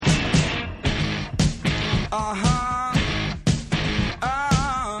You're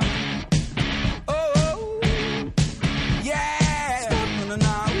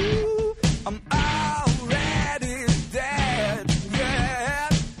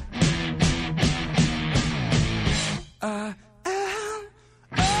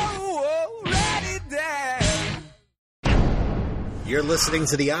listening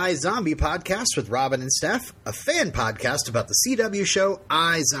to the iZOMBiE podcast with Robin and Steph, a fan podcast about the CW show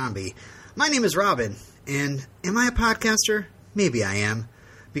iZOMBiE. My name is Robin, and am I a podcaster? Maybe I am,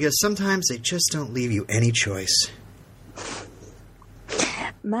 because sometimes they just don't leave you any choice.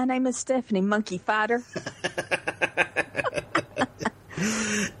 My name is Stephanie, Monkey Fighter.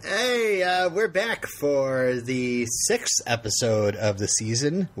 Hey, we're back for the 6th episode of the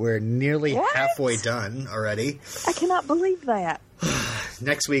season. We're nearly halfway done already. I cannot believe that.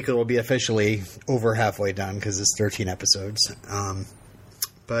 Next week it will be officially over halfway done because it's 13 episodes.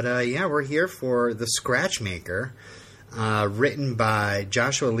 But we're here for the Scratchmaker, written by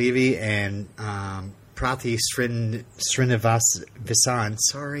Joshua Levy and Prathi Srinivasan. I'm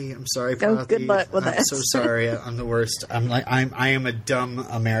sorry, Prathi. Oh, good luck with that. I'm so sorry. I'm the worst. I am a dumb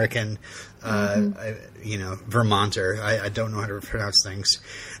American, Vermonter. I don't know how to pronounce things.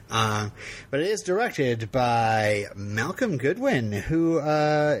 But it is directed by Malcolm Goodwin, who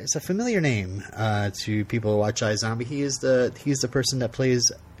is a familiar name to people who watch iZOMBiE. He's the person that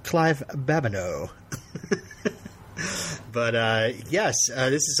plays Clive Babineau. But yes,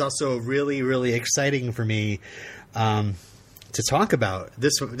 this is also really, really exciting for me to talk about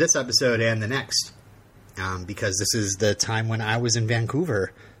this episode and the next, because this is the time when I was in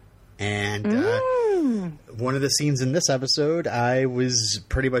Vancouver, and one of the scenes in this episode, I was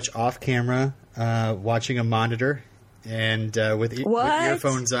pretty much off camera watching a monitor and with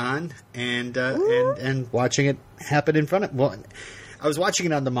earphones on and watching it happen in front of. Well, I was watching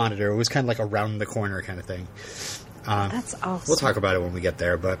it on the monitor. It was kind of like around the corner kind of thing. That's awesome. We'll talk about it when we get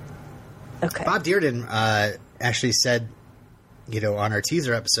there, but okay. Bob Dearden actually said, on our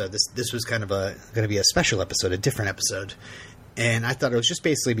teaser episode, this was kind of going to be a special episode, a different episode, and I thought it was just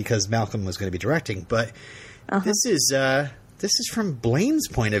basically because Malcolm was going to be directing, but this is from Blaine's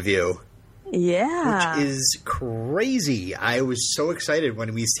point of view, which is crazy. I was so excited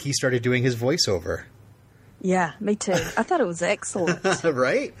when he started doing his voiceover. Yeah, me too. I thought it was excellent.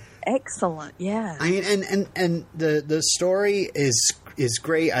 Right? Excellent, yeah. I mean, and the story is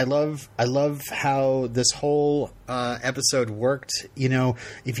great. I love how this whole episode worked.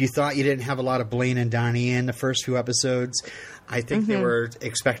 If you thought you didn't have a lot of Blaine and Don E in the first few episodes, I think they were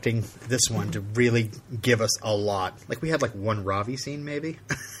expecting this one to really give us a lot. Like we had one Ravi scene, maybe.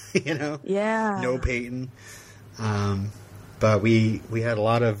 Yeah. No Peyton. But we had a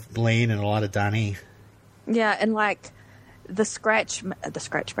lot of Blaine and a lot of Don E. Yeah, and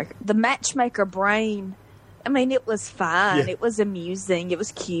the matchmaker brain. I mean, it was fine. Yeah. It was amusing. It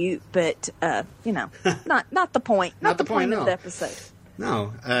was cute, but not the point. Not the point of the episode.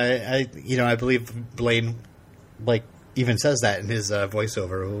 No, I believe Blaine even says that in his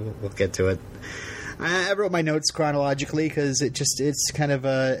voiceover. We'll get to it. I wrote my notes chronologically because it's kind of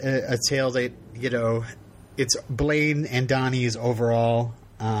a tale that it's Blaine and Donnie's overall.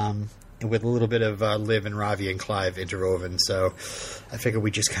 With a little bit of Liv and Ravi and Clive interwoven. So I figured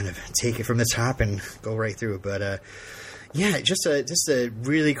we'd just kind of take it from the top and go right through it. But just a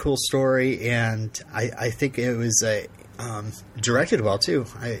really cool story, and I think it was directed well too.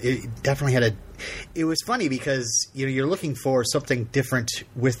 It definitely it was funny because you're looking for something different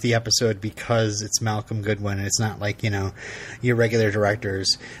with the episode because it's Malcolm Goodwin and it's not like your regular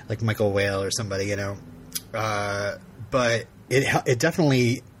directors like Michael Whale or somebody, but it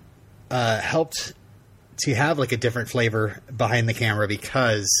definitely helped to have a different flavor behind the camera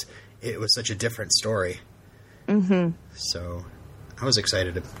because it was such a different story. Mm-hmm. So I was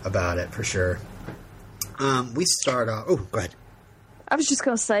excited about it for sure. We start off. Oh, go ahead. I was just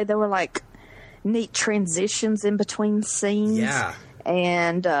going to say there were neat transitions in between scenes. Yeah.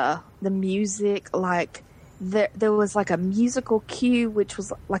 And the music, there was a musical cue, which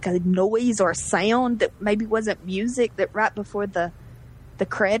was a noise or a sound that maybe wasn't music, that right before the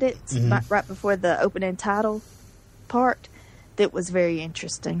credits, right before the opening title part, that was very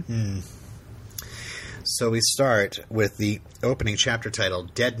interesting. So we start with the opening chapter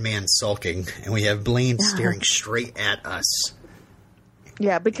titled Dead Man Sulking, and we have Blaine staring straight at us.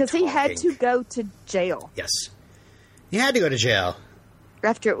 Yeah, because he had to go to jail. Yes. He had to go to jail.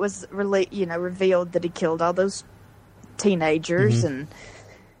 After it was revealed that he killed all those teenagers, and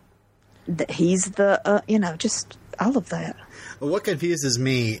that he's the, just all of that. Well, what confuses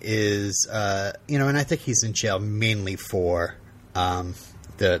me is, and I think he's in jail mainly for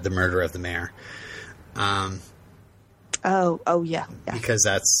the murder of the mayor. Oh, yeah. Because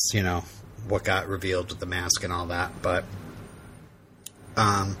that's, what got revealed with the mask and all that. But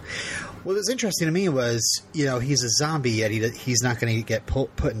what was interesting to me was, he's a zombie, yet he's not going to get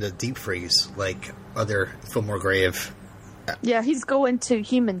put into deep freeze like other Fillmore Grave. Yeah, he's going to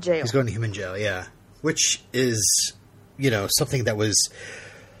human jail. He's going to human jail, yeah. Which is, something that was,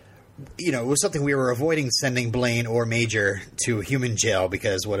 it was something we were avoiding sending Blaine or Major to human jail,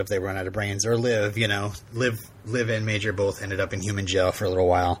 because what if they run out of brains, or Liv and Major both ended up in human jail for a little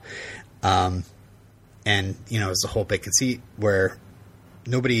while. And, it's a whole big conceit where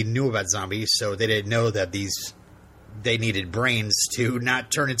nobody knew about zombies, so they didn't know that they needed brains to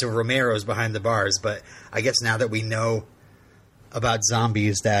not turn into Romeros behind the bars. But I guess now that we know about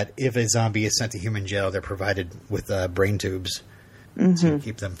zombies, that if a zombie is sent to human jail, they're provided with brain tubes to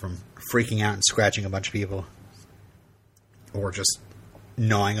keep them from freaking out and scratching a bunch of people, or just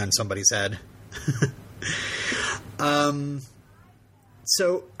gnawing on somebody's head. This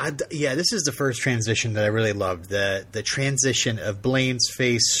is the first transition that I really loved. The transition of Blaine's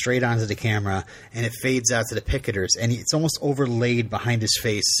face straight onto the camera, and it fades out to the picketers, and it's almost overlaid behind his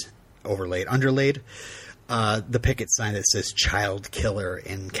face. Underlaid. The picket sign that says "Child Killer"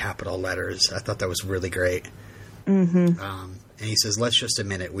 in capital letters. I thought that was really great. Mm-hmm. And he says, "Let's just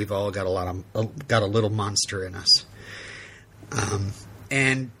admit it. We've all got a little monster in us."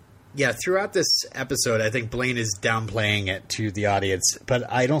 And yeah, throughout this episode, I think Blaine is downplaying it to the audience,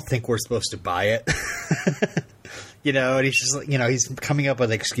 but I don't think we're supposed to buy it. And he's just, he's coming up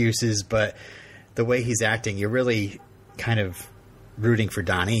with excuses, but the way he's acting, you're really kind of rooting for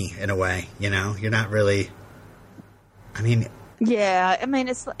Don E in a way. You're not really.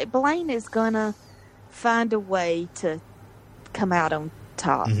 It's like Blaine is gonna find a way to come out on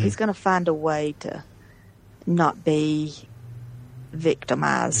top. Mm-hmm. He's gonna find a way to not be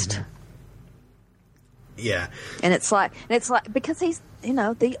victimized. Mm-hmm. Yeah, and it's like because he's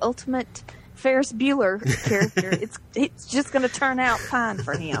the ultimate Ferris Bueller character. it's just gonna turn out fine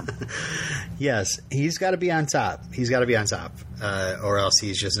for him. Yes, he's got to be on top. Or else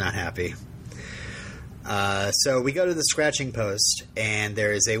he's just not happy. So we go to the scratching post, and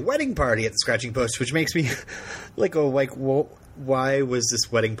there is a wedding party at the scratching post, which makes me why was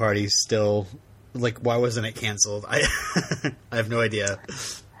this wedding party still, why wasn't it canceled? I have no idea.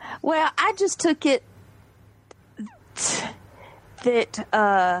 Well, I just took it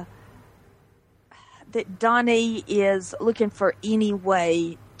that Donnie is looking for any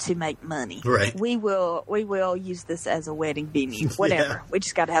way to make money. Right. We will use this as a wedding venue. Whatever. Yeah. We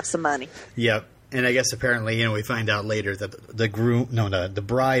just got to have some money. Yep. And I guess apparently, we find out later that the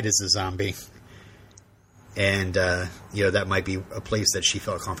bride is a zombie. And, that might be a place that she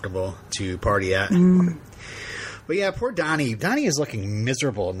felt comfortable to party at. Mm. But yeah, poor Donnie. Donnie is looking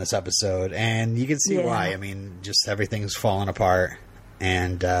miserable in this episode, and you can see why. Just everything's falling apart,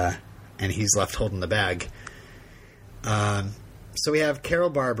 and he's left holding the bag. So we have Carol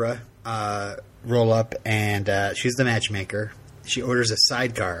Barbara roll up, and she's the matchmaker. She orders a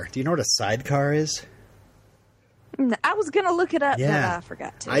sidecar. Do you know what a sidecar is? I was going to look it up, but I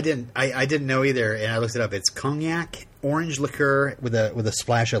forgot to. I didn't know either, and I looked it up. It's cognac, orange liqueur with a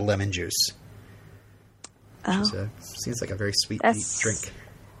splash of lemon juice. Oh. Seems like a very sweet drink.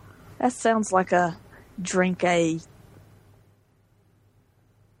 That sounds like a drink a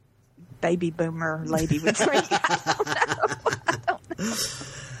baby boomer lady would drink. I don't know.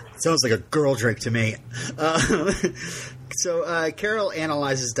 Sounds like a girl drink to me. So Carol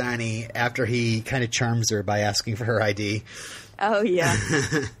analyzes Donnie after he kind of charms her by asking for her ID. Oh, yeah.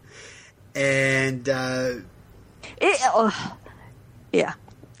 And... yeah.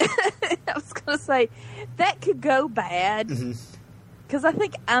 I was going to say, that could go bad. Because I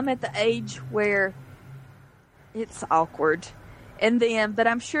think I'm at the age where it's awkward. And then, but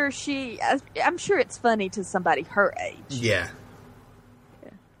I'm sure it's funny to somebody her age. Yeah.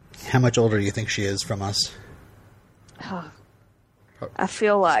 How much older do you think she is from us? Oh, I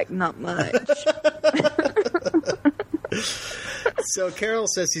feel like not much. So Carol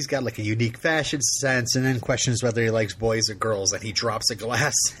says he's got a unique fashion sense, and then questions whether he likes boys or girls, and he drops a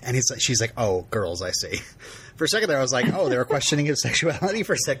glass, and she's like, "Oh, girls, I see." For a second there, I was like, "Oh, they were questioning his sexuality."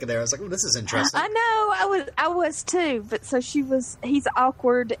 For a second there, I was like, "Oh, this is interesting." I know, I was too, but so he's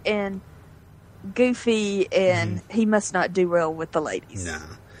awkward and goofy, and he must not do well with the ladies. No.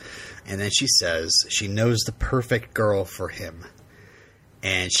 And then she says she knows the perfect girl for him.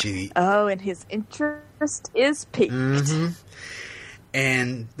 And she... Oh, and his interest is piqued. Mm-hmm.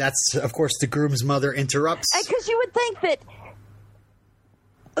 And that's, of course, the groom's mother interrupts. Because you would think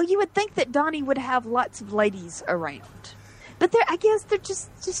that Donnie would have lots of ladies around. But I guess they're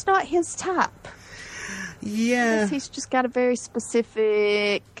just not his type. Yeah. He's just got a very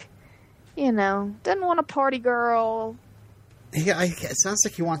specific, doesn't want a party girl. Yeah, it sounds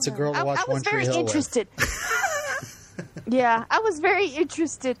like he wants a girl to watch One Tree Hill interested. Yeah, I was very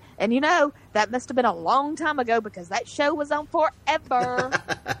interested. And that must have been a long time ago because that show was on forever.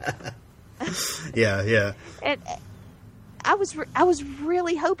 Yeah. And I was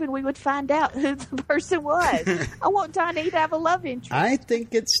really hoping we would find out who the person was. I want Don E to have a love interest. I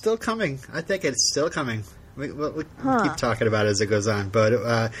think it's still coming. We'll keep talking about it as it goes on. But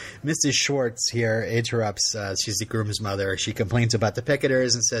Mrs. Schwartz here interrupts. She's the groom's mother. She complains about the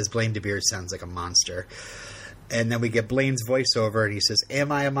picketers and says Blaine DeBeers sounds like a monster. And then we get Blaine's voiceover, and he says,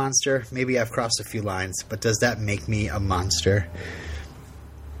 "Am I a monster? Maybe I've crossed a few lines, but does that make me a monster?"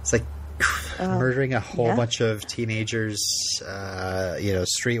 It's like murdering a whole bunch of teenagers,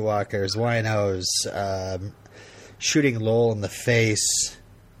 streetwalkers, winos, shooting Lowell in the face.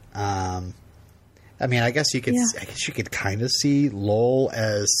 I guess you could kind of see Lowell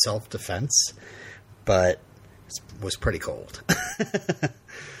as self-defense, but it was pretty cold.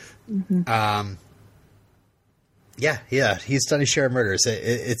 Mm-hmm. Yeah, he's done his share of murders.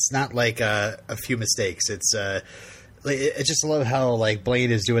 It's not like a few mistakes. I just love how Blaine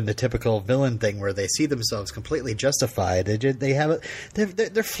is doing the typical villain thing where they see themselves completely justified.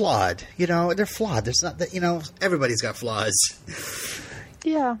 They're flawed. They're flawed. There's not that. Everybody's got flaws.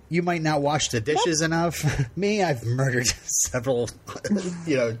 Yeah. You might not wash the dishes enough. Me, I've murdered several,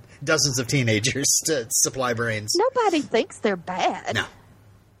 dozens of teenagers to supply brains. Nobody thinks they're bad. No.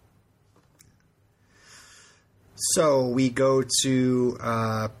 So we go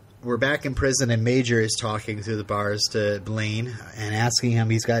to, we're back in prison, and Major is talking through the bars to Blaine and asking him,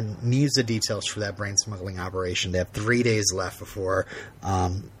 needs the details for that brain smuggling operation. They have 3 days left before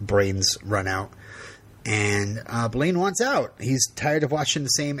brains run out. And Blaine wants out. He's tired of watching the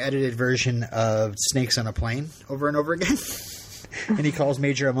same edited version of Snakes on a Plane over and over again. And he calls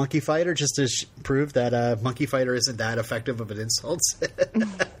Major a monkey fighter just to prove that a monkey fighter isn't that effective of an insult.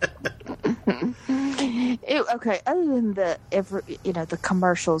 Okay, other than the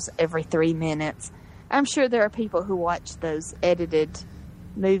commercials every 3 minutes, I'm sure there are people who watch those edited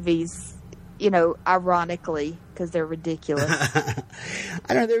movies, ironically, because they're ridiculous.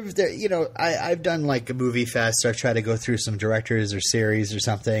 I don't know. I've done a movie fest. I've tried to go through some directors or series or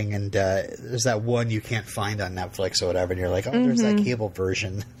something, and there's that one you can't find on Netflix or whatever, and you're like, there's that cable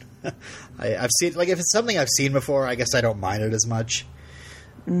version. I've seen, if it's something I've seen before, I guess I don't mind it as much.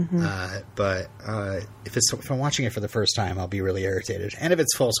 Mm-hmm. But if I'm watching it for the first time, I'll be really irritated. And if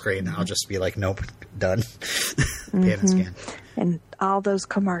it's full screen, I'll just be like, nope, done. Pan and scan. And all those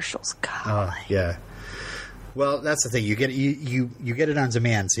commercials. God. Yeah. Well, that's the thing. You get it on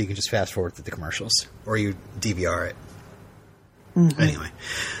demand, so you can just fast forward through the commercials, or you DVR it. Mm-hmm. Anyway,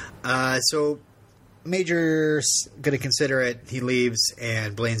 so Major's going to consider it. He leaves,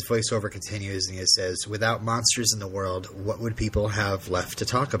 and Blaine's voiceover continues, and he says, "Without monsters in the world, what would people have left to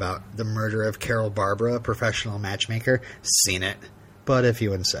talk about? The murder of Carol Barbara, a professional matchmaker? Seen it. But if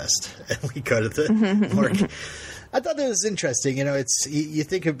you insist." And we go to the morgue. I thought that was interesting. It's you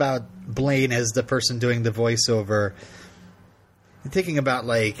think about Blaine as the person doing the voiceover. You're thinking about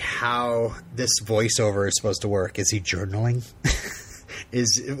how this voiceover is supposed to work. Is he journaling?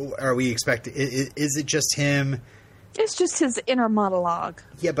 Are we expecting? Is it just him? It's just his inner monologue.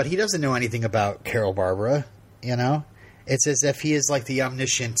 Yeah, but he doesn't know anything about Carol Barbara. It's as if he is the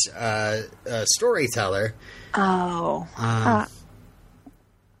omniscient storyteller. Oh.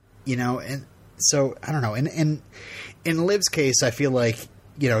 And so I don't know. In Liv's case, I feel like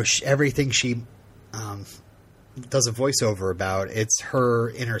everything she does a voiceover about, it's her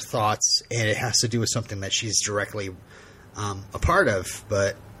inner thoughts, and it has to do with something that she's directly a part of.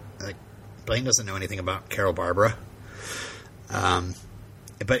 But Blaine doesn't know anything about Carol Barbara. But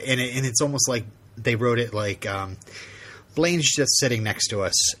it's almost like they wrote it Blaine's just sitting next to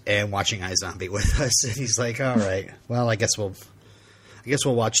us and watching iZOMBiE with us, and he's like, "All right, well, I guess we'll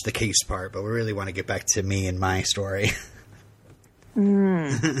watch the case part, but we really want to get back to me and my story."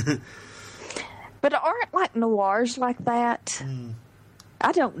 But aren't noirs like that?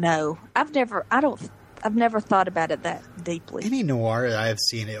 I don't know. I've never thought about it that deeply. Any noir that I've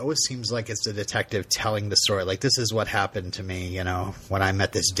seen, it always seems like it's the detective telling the story. This is what happened to me, when I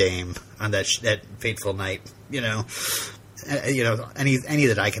met this dame on that fateful night. Any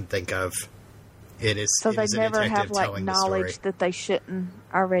that I can think of. It is. So they is never have the knowledge that they shouldn't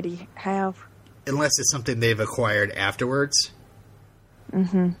already have, unless it's something they've acquired afterwards.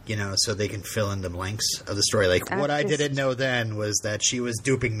 Mm-hmm. So they can fill in the blanks of the story. What I didn't know then was that she was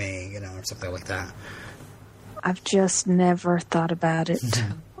duping me, or something like that. I've just never thought about it.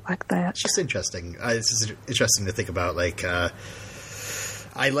 like that. It's just interesting. It's just interesting to think about. Like, I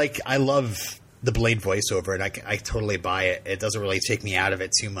love the Blaine voiceover, and I totally buy it. It doesn't really take me out of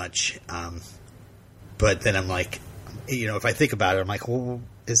it too much. But then I'm like, if I think about it, I'm like, well,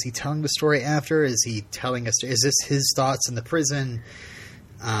 is he telling the story after? Is he telling us? Is this his thoughts in the prison?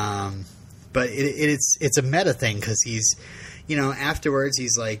 But it's a meta thing because he's, afterwards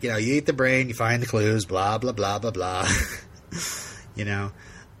he's like, you eat the brain, you find the clues, blah blah blah blah blah.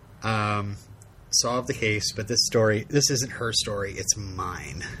 Solve the case, but this isn't her story, it's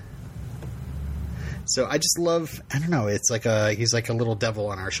mine. So I just love, I don't know, it's like he's like a little devil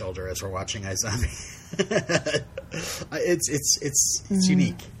on our shoulder as we're watching iZOMBiE. It's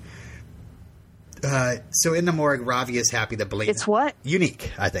unique. So in the morgue, Ravi is happy that Blaine... It's what?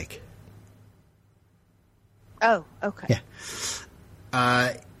 Unique, I think. Oh, okay.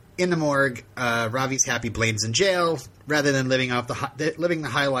 Yeah. In the morgue, Ravi's happy Blaine's in jail. Rather than living the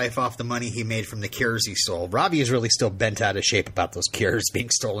high life off the money he made from the cures he stole, Ravi is really still bent out of shape about those cures being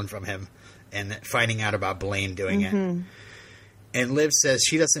stolen from him and finding out about Blaine doing it. And Liv says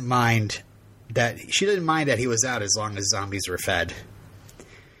she doesn't mind that he was out as long as zombies were fed.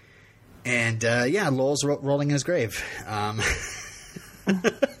 And Lowell's rolling in his grave.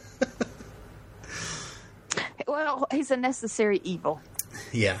 Well, he's a necessary evil.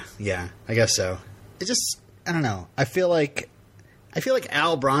 Yeah, I guess so. It just, I don't know. I feel like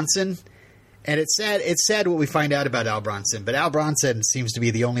Al Bronson, and it's sad what we find out about Al Bronson, but Al Bronson seems to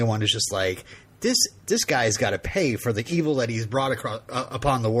be the only one who's just like, this guy's got to pay for the evil that he's brought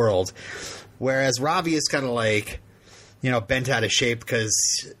upon the world. Whereas Ravi is kind of like, bent out of shape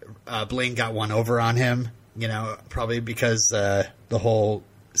because Blaine got one over on him, probably because the whole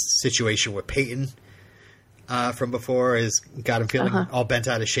situation with Peyton from before has got him feeling all bent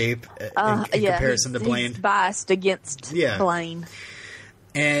out of shape in comparison to Blaine. He's biased against Blaine.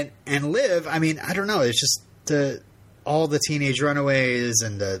 And Liv, I mean, I don't know. It's just all the teenage runaways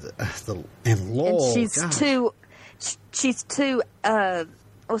and and Lowell. And she's too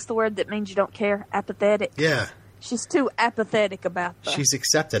what's the word that means you don't care? Apathetic. Yeah. She's too apathetic about that. She's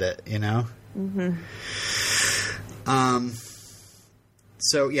accepted it, Mm-hmm.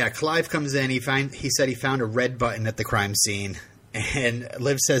 So yeah, Clive comes in. He said he found a red button at the crime scene, and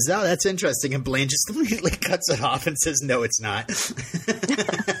Liv says, "Oh, that's interesting." And Blaine just immediately cuts it off and says, "No, it's not."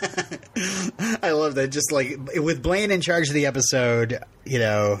 I love that. Just like with Blaine in charge of the episode,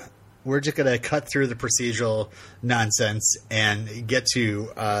 we're just gonna cut through the procedural nonsense and get to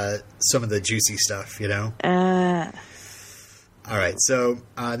some of the juicy stuff. All right. So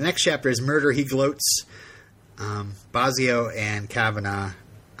the next chapter is Murder. He gloats. Basio and Kavanaugh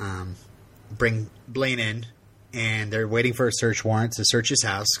bring Blaine in, and they're waiting for a search warrant to search his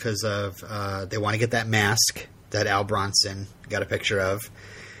house because they want to get that mask that Al Bronson got a picture of.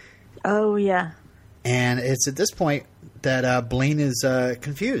 Oh, yeah. And it's at this point that Blaine is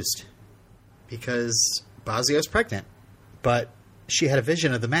confused because Basio's pregnant, but she had a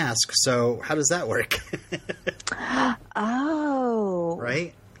vision of the mask, so how does that work? Oh.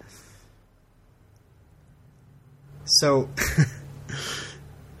 Right? So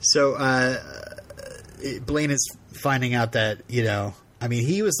Blaine is finding out that,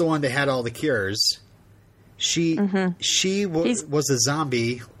 he was the one that had all the cures. She was a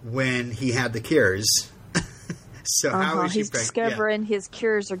zombie when he had the cures. So how is she he's pregnant? discovering his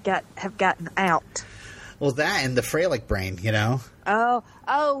cures have gotten out. Well, that and the Freilich brain,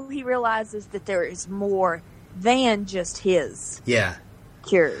 Oh, he realizes that there is more than just his. Yeah.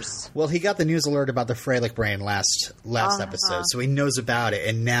 Cures. Well, he got the news alert about the Freilich brain last episode, so he knows about it,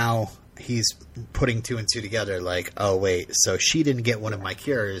 and now he's putting two and two together, like, oh, wait, so she didn't get one of my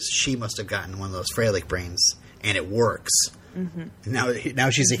cures, she must have gotten one of those Freilich brains, and it works. Mm-hmm.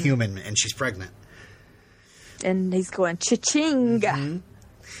 Now she's a human, and she's pregnant. And he's going, cha-ching! Mm-hmm.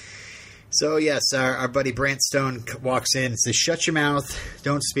 So, yes, our buddy Brant Stone walks in and says, shut your mouth,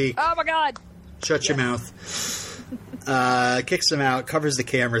 don't speak. Oh, my God! Shut your mouth. Kicks him out, covers the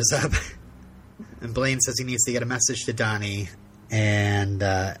cameras up, and Blaine says he needs to get a message to Donnie. And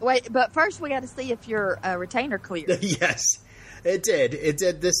wait, but first we got to see if your retainer cleared. Yes, it did. It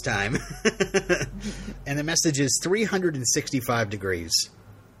did this time. And the message is 365 degrees,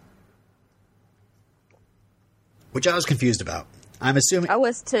 which I was confused about. I'm assuming I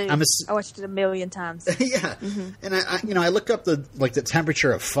was too. I watched it a million times. Yeah, and I looked up the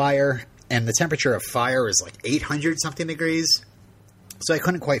temperature of fire. And the temperature of fire is like 800 something degrees. So I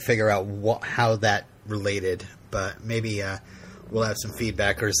couldn't quite figure out how that related. But maybe we'll have some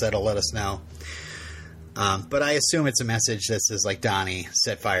feedbackers that'll let us know. But I assume it's a message that says, like, Donnie,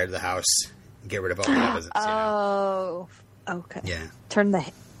 set fire to the house. Get rid of all the evidence. Oh, okay. Yeah. Turn the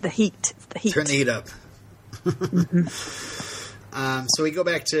the heat. It's the heat. Turn the heat up. So we go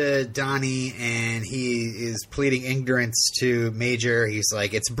back to Donnie, and he is pleading ignorance to Major. He's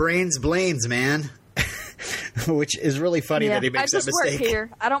like, "It's Blaine's, man." Which is really funny that he makes that mistake. I just work here.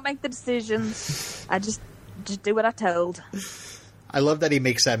 I don't make the decisions. I just do what I told. I love that he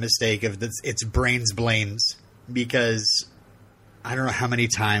makes that mistake of it's Blaine's, because I don't know how many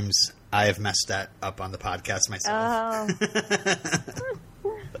times I have messed that up on the podcast myself.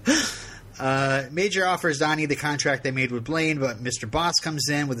 Major offers Donnie the contract they made with Blaine, but Mr. Boss comes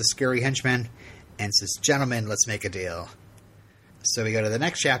in with a scary henchman and says, "Gentlemen, let's make a deal." So we go to the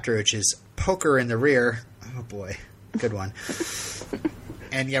next chapter, which is Poker in the Rear. Oh, boy. Good one.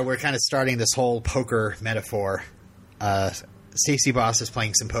 And, yeah, we're kind of starting this whole poker metaphor. Stacy Boss is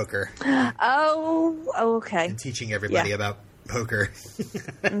playing some poker. Oh, okay. And teaching everybody about poker.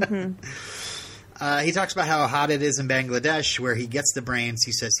 He talks about how hot it is in Bangladesh, where he gets the brains.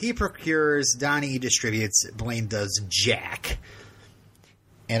 He says he procures, Donnie distributes, Blaine does jack.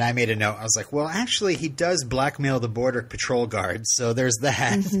 And I made a note. I was like, well, actually, he does blackmail the border patrol guards, so there's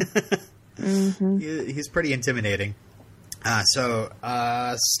that. He's pretty intimidating. So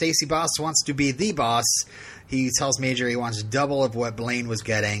Stacy Boss wants to be the boss. He tells Major he wants double of what Blaine was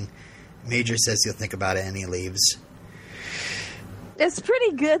getting. Major says he'll think about it, and he leaves. It's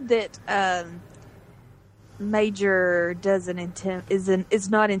pretty good that Major is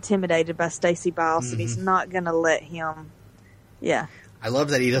not intimidated by Stacy Boss, and he's not going to let him. Yeah. I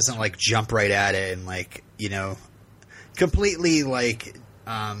love that he doesn't jump right at it and completely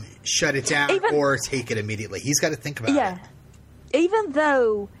shut it down or take it immediately. He's got to think about it. Yeah. Even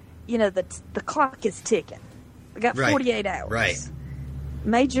though, the clock is ticking. We got 48 hours. Right.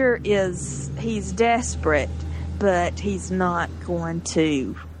 Major he's desperate, but he's not going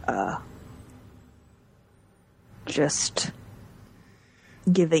to just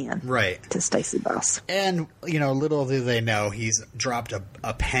give in to Stacy Boss. And, little do they know, he's dropped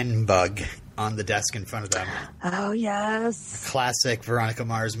a pen bug on the desk in front of them. Oh, yes. Classic Veronica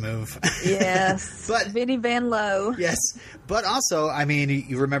Mars move. Yes. But Vinnie Van Lowe. Yes. But also,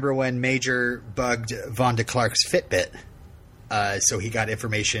 you remember when Major bugged Vonda Clark's Fitbit, so he got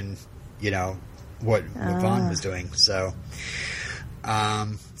information, what Vaughn was doing. So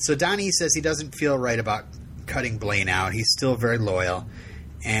Donnie says he doesn't feel right about cutting Blaine out. He's still very loyal,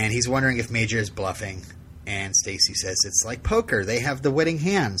 and he's wondering if Major is bluffing. And Stacy says it's like poker; they have the winning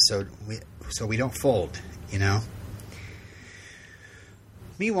hand, so we don't fold.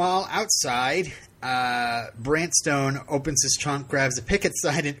 Meanwhile, outside, Brant Stone opens his trunk, grabs a picket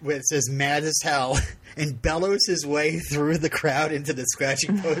sign that says "Mad as Hell," and bellows his way through the crowd into the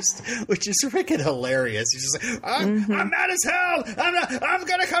scratching post, which is freaking hilarious. He's just like, I'm mad as hell! I'm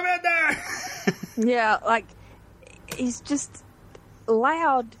gonna come in there! Yeah, he's just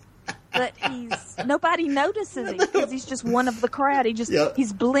loud, but nobody notices him because he's just one of the crowd.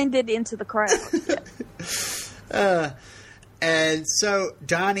 He's blended into the crowd. Yeah. And so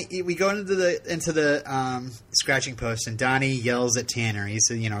Donnie, we go into the scratching post, and Donnie yells at Tanner. He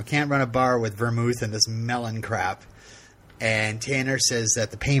said, can't run a bar with vermouth and this melon crap. And Tanner says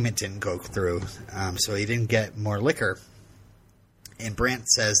that the payment didn't go through, so he didn't get more liquor. And Brant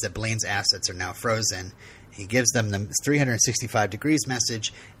says that Blaine's assets are now frozen. He gives them the 365 degrees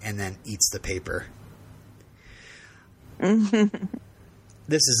message and then eats the paper. This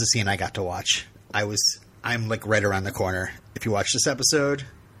is a scene I got to watch. I'm right around the corner. If you watch this episode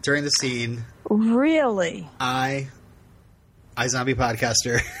during the scene. Really? iZOMBiE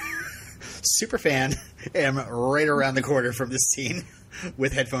podcaster, super fan, am right around the corner from this scene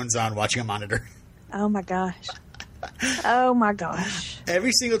with headphones on watching a monitor. Oh my gosh. Oh my gosh.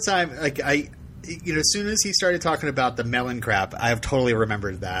 Every single time, as soon as he started talking about the melon crap, I have totally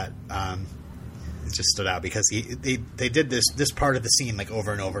remembered that. It just stood out because they did this part of the scene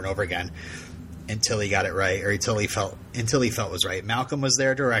over and over and over again until he got it right, or until he felt it was right. Malcolm was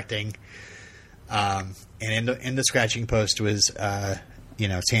there directing, and in the scratching post was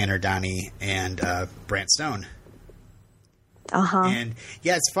Tanner, Donnie, and Brant Stone. And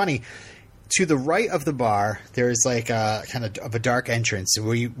yeah, it's funny. To the right of the bar, there's kind of a dark entrance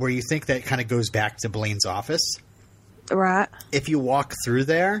where you think that kind of goes back to Blaine's office. Right. If you walk through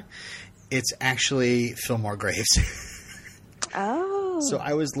there, it's actually Fillmore Graves. Oh. So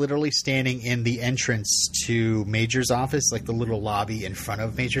I was literally standing in the entrance to Major's office, the little lobby in front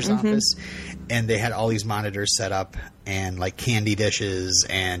of Major's office, and they had all these monitors set up and candy dishes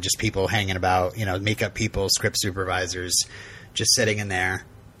and just people hanging about, makeup people, script supervisors, just sitting in there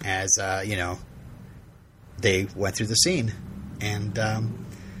as they went through the scene. And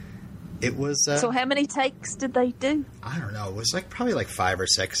It was. So how many takes did they do? I don't know. It was probably 5 or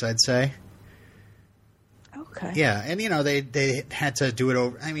 6, I'd say. Okay. Yeah, and they had to do it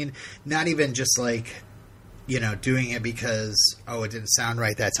over. I mean, not even just doing it because it didn't sound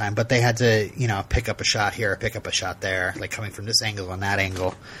right that time, but they had to pick up a shot here, pick up a shot there, coming from this angle and that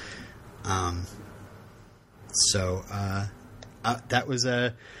angle. So that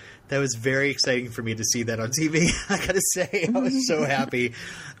was very exciting for me to see that on TV. I gotta say, I was so happy.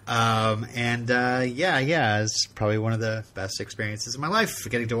 It's probably one of the best experiences of my life,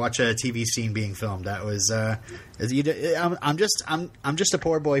 getting to watch a TV scene being filmed. That was, I'm just a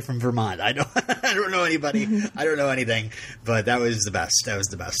poor boy from Vermont. I don't know anybody. I don't know anything, but that was the best. That was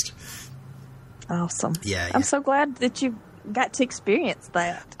the best. Awesome. Yeah. I'm so glad that you got to experience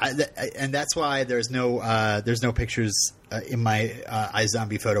that. And that's why there's no pictures in my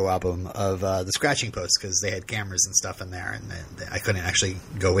iZOMBiE photo album of the scratching post, because they had cameras and stuff in there, and I couldn't actually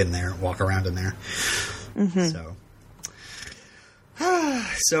go in there and walk around in there. Mm-hmm.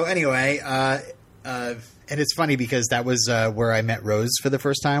 So anyway, and it's funny because that was where I met Rose for the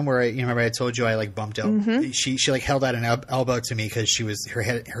first time. Where remember I told you I bumped out. Mm-hmm. She held out an elbow to me because her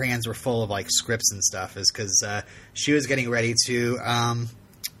hands were full of scripts and stuff. Is because she was getting ready to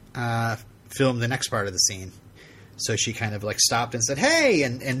film the next part of the scene. So she kind of stopped and said, "Hey,"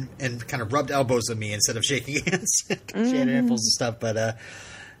 and kind of rubbed elbows with me instead of shaking hands. She had handfuls of stuff, but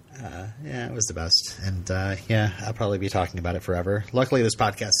it was the best. And I'll probably be talking about it forever. Luckily, this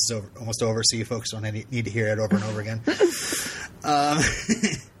podcast is almost over, so you folks don't need to hear it over and over again.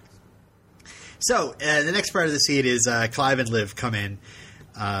 So the next part of the scene is Clive and Liv come in.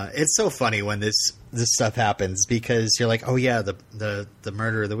 It's so funny when this stuff happens, because you're like, oh yeah, the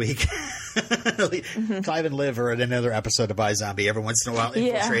murder of the week. Mm-hmm. Clive and Liv are in another episode of iZOMBiE every once in a while,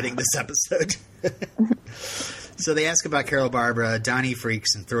 infiltrating this episode. So they ask about Carol Barbara. Donnie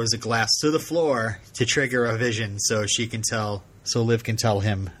freaks and throws a glass to the floor to trigger a vision, so Liv can tell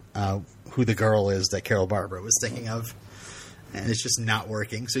him who the girl is that Carol Barbara was thinking of. And it's just not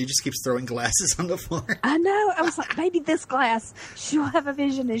working, so he just keeps throwing glasses on the floor. I know. I was like, maybe this glass, she'll have a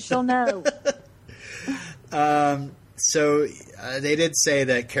vision and she'll know. So they did say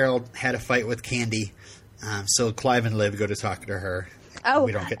that Carol had a fight with Candy. So Clive and Liv go to talk to her. Oh,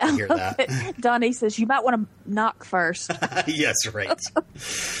 we don't get to hear that. Donnie says, you might want to knock first. Yes, right.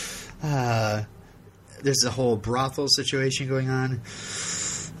 There's a whole brothel situation going on.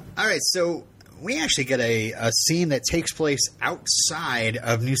 All right, so we actually get a scene that takes place outside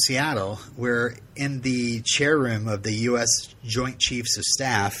of New Seattle. We're in the chair room of the U.S. Joint Chiefs of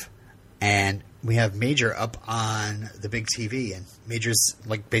Staff, and we have Major up on the big TV, and Major's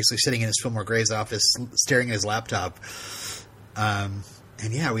basically sitting in his Fillmore Gray's office, staring at his laptop.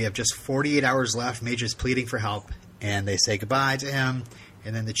 We have just 48 hours left. Major's pleading for help, and they say goodbye to him.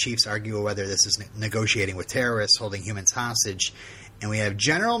 And then the chiefs argue whether this is negotiating with terrorists, holding humans hostage. And we have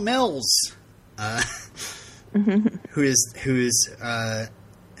General Mills, who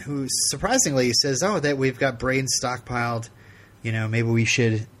surprisingly says, that we've got brains stockpiled. Maybe we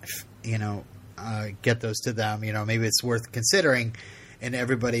should, get those to them. Maybe it's worth considering. And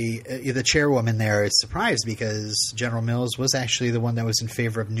everybody, the chairwoman there is surprised because General Mills was actually the one that was in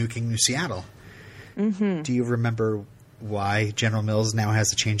favor of nuking New Seattle. Mm-hmm. Do you remember why General Mills now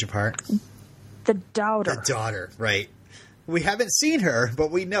has a change of heart? The daughter. The daughter, right. We haven't seen her, but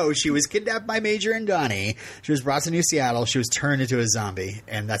we know she was kidnapped by Major and Donnie. She was brought to New Seattle. She was turned into a zombie,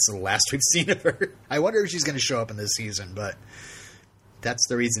 and that's the last we've seen of her. I wonder if she's going to show up in this season, but that's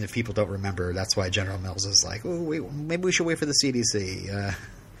the reason if people don't remember. That's why General Mills is like, maybe we should wait for the CDC.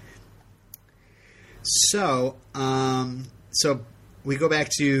 So we go back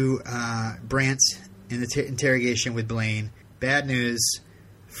to Brant in the interrogation with Blaine. Bad news,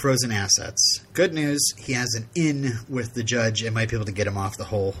 frozen assets. Good news, he has an in with the judge and might be able to get him off the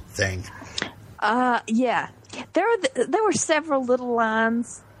whole thing. Yeah. There were several little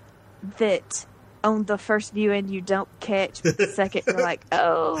lines that on the first viewing you don't catch, but the second you're like,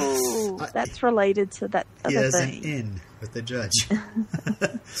 oh, that's related to that other thing. He has an in with the judge.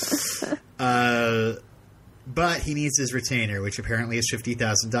 But he needs his retainer, which apparently is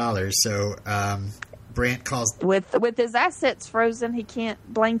 $50,000. So Brant calls with his assets frozen.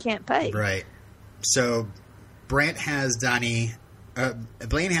 Blaine can't pay. Right. So Blaine has Brant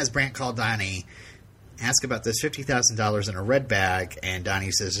call Donnie, ask about this $50,000 in a red bag, and Donnie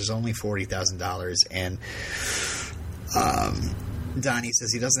says there's only $40,000, and Donnie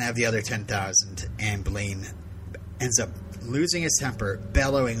says he doesn't have the other $10,000, and Blaine ends up losing his temper,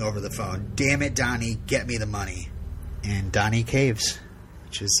 bellowing over the phone, "Damn it, Donnie, get me the money." And Donnie caves,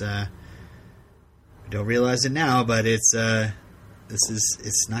 which is we don't realize it now, but it's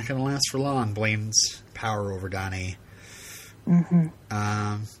it's not going to last for long. Blaine's power over Don E.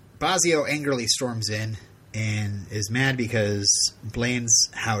 Basio angrily storms in and is mad because Blaine's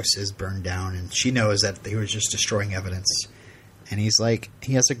house is burned down, and she knows that they were just destroying evidence. And he's like,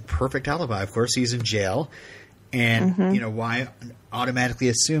 he has a perfect alibi. Of course, he's in jail. And, why automatically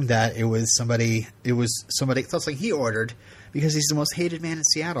assume that it was somebody, something he ordered, because he's the most hated man in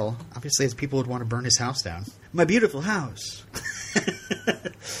Seattle. Obviously, people would want to burn his house down. My beautiful house. I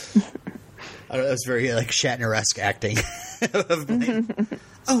don't know, that was very, Shatner-esque acting of Blaine.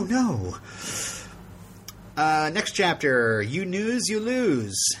 Oh, no. Next chapter, You News, You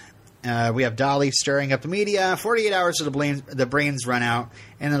Lose. We have Dolly stirring up the media. 48 hours of the brains run out.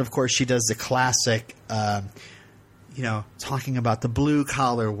 And then, of course, she does the classic, talking about the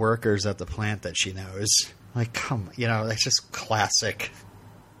blue-collar workers at the plant that she knows. Come, that's just classic.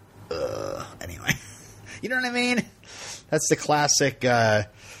 Anyway. You know what I mean? That's the classic,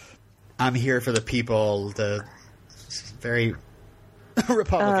 I'm here for the people, the very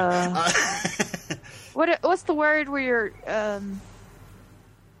Republican. What's the word where you're,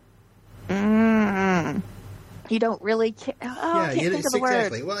 you don't really care? Oh, I can't think of the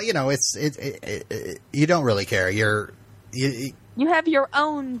exactly. word. Well, you don't really care. You have your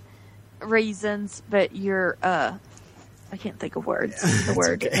own reasons, but you're, I can't think of words. The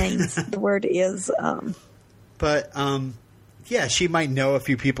word it means. The word is, But, yeah, she might know a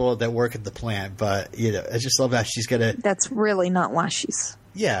few people that work at the plant, but, I just love that she's gonna... That's really not why she's...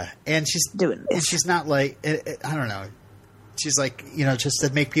 Yeah, and she's... doing this. She's not I don't know. She's just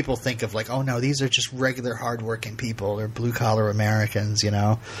to make people think of oh no, these are just regular hardworking people. They're blue-collar Americans,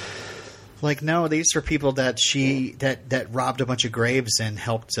 No, these are people that that robbed a bunch of graves and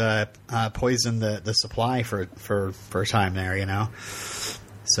helped poison the supply for a time there,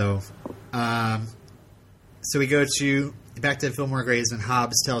 So, so we go back to Fillmore Graves, and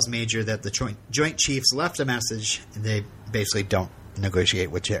Hobbs tells Major that the Joint Chiefs left a message, and they basically don't negotiate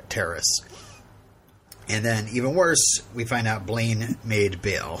with terrorists. And then, even worse, we find out Blaine made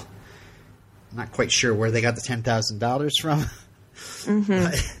bail. I'm not quite sure where they got the $10,000 from.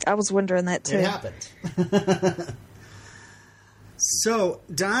 I was wondering that, too. It happened. So,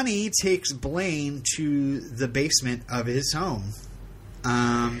 Donnie takes Blaine to the basement of his home.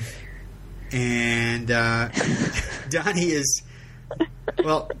 And Donnie is...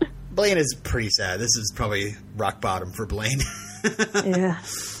 Well, Blaine is pretty sad. This is probably rock bottom for Blaine. Yeah.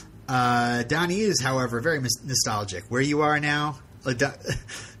 Donnie is, however, very nostalgic. Where you are now,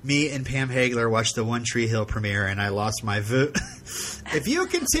 me and Pam Hagler watched the One Tree Hill premiere, and I lost my vote. If you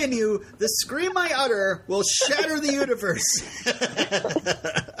continue, the scream I utter will shatter the universe.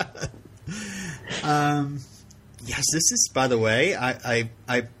 Yes, this is, by the way, I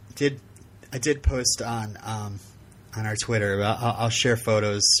did post on our Twitter. I'll share the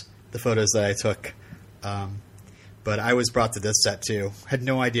photos that I took. But I was brought to this set, too. Had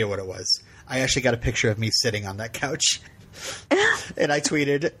no idea what it was. I actually got a picture of me sitting on that couch. And I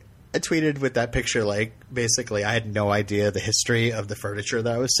tweeted with that picture, basically, I had no idea the history of the furniture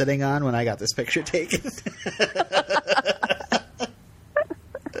that I was sitting on when I got this picture taken.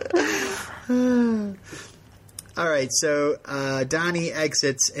 All right, so Donnie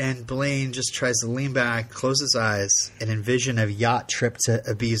exits, and Blaine just tries to lean back, close his eyes, and envision a yacht trip to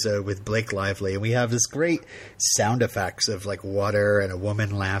Ibiza with Blake Lively. And we have this great sound effects of water and a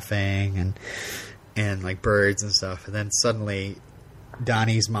woman laughing and birds and stuff. And then suddenly,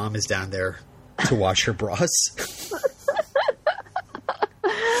 Donnie's mom is down there to wash her bras.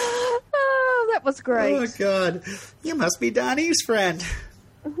 Oh, that was great. Oh, God. You must be Donnie's friend.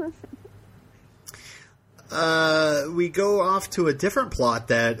 We go off to a different plot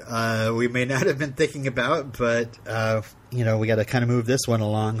that we may not have been thinking about, but, we got to kind of move this one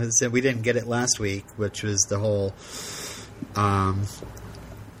along. We didn't get it last week, which was the whole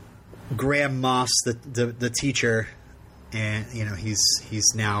Graham Moss, the teacher, and,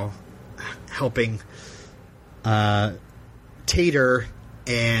 he's now helping Tater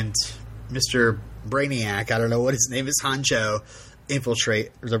and Mr. Brainiac, I don't know what his name is, Hancho,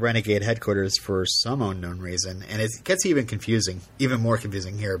 infiltrate the Renegade headquarters for some unknown reason. And it gets even more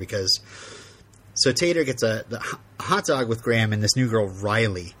confusing here, because so Tater gets a hot dog with Graham and this new girl,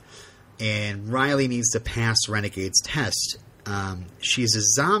 Riley. And Riley needs to pass Renegade's test. She's a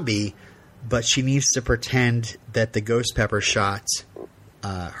zombie, but she needs to pretend that the ghost pepper shot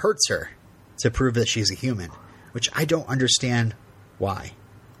hurts her to prove that she's a human, which I don't understand why.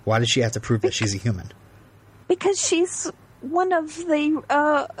 Why does she have to prove that she's a human? Because she's one of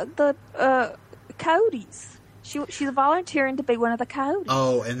the coyotes. She's volunteering to be one of the coyotes.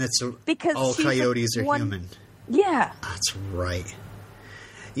 Oh, and because all coyotes are human. Yeah, That's right.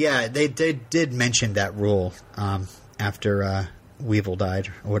 Yeah, they did mention that rule after Weevil died.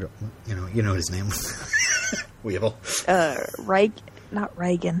 What you know his name, Weevil. Not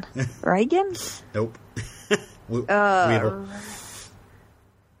Reagan. Reagan? Nope. Weevil.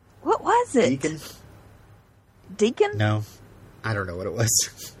 What was it? Deacon? No, I don't know what it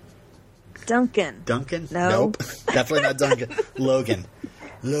was. Duncan? No. Nope. Definitely not Duncan. Logan.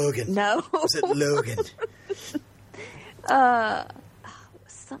 No. Was it Logan?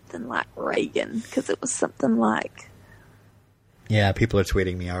 Something like Reagan, because it was something like... Yeah, people are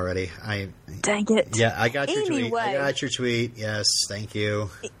tweeting me already. Dang it. Yeah, I got your tweet. I got your tweet. Yes, thank you.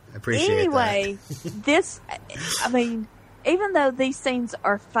 I appreciate that. Anyway, even though these scenes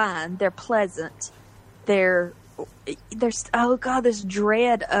are fine, they're pleasant, there's this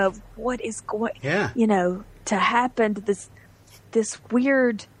dread of what is going, to happen to this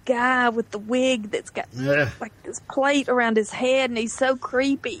weird guy with the wig that's got like this plate around his head, and he's so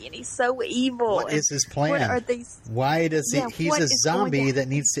creepy and he's so evil. What is his plan? What are these? Why does he? He's a zombie that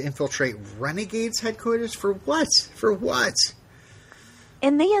needs to infiltrate Renegade's headquarters for what? For what?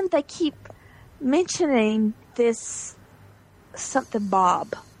 And then they keep mentioning this something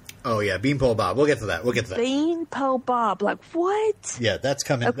Bob. Oh yeah, Beanpole Bob. We'll get to that. Beanpole Bob. Like what? Yeah, that's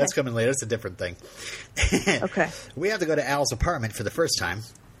coming. Okay. That's coming later. That's a different thing. Okay. We have to go to Al's apartment for the first time.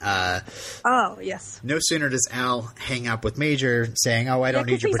 Oh yes. No sooner does Al hang up with Major, saying, "Oh, I don't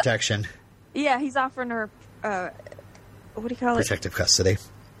need your protection." Yeah, he's offering her. What do you call Protective custody.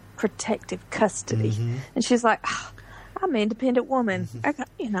 Protective custody, and she's like, oh, "I'm an independent woman. I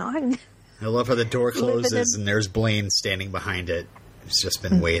can." I love how the door closes and there's Blaine standing behind it. He's just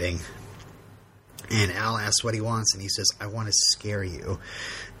been waiting. And Al asks what he wants, and he says, "I want to scare you."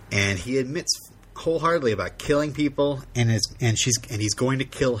 And he admits wholeheartedly about killing people, and he's going to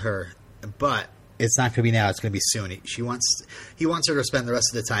kill her, but it's not going to be now. It's going to be soon. He wants her to spend the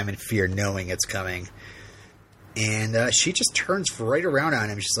rest of the time in fear, knowing it's coming. And she just turns right around on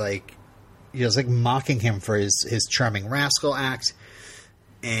him. She's like, mocking him for his charming rascal act.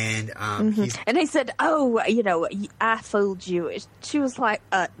 And and he said, "Oh, I fooled you." She was like,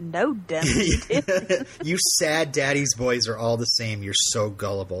 "No, dummy, you didn't." You sad daddy's boys are all the same. You're so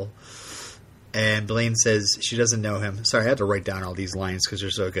gullible." And Blaine says she doesn't know him. Sorry, I had to write down all these lines because they're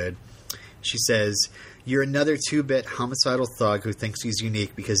so good. She says, "You're another 2-bit homicidal thug who thinks he's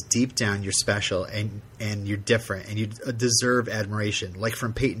unique because deep down you're special and you're different and you deserve admiration. Like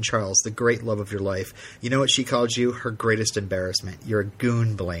from Peyton Charles, the great love of your life. You know what she called you? Her greatest embarrassment. You're a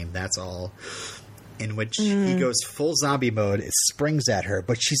goon, Blaine. That's all." In which he goes full zombie mode. It springs at her,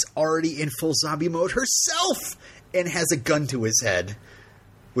 but she's already in full zombie mode herself and has a gun to his head.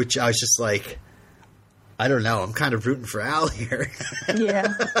 Which I was just like, I don't know. I'm kind of rooting for Al here.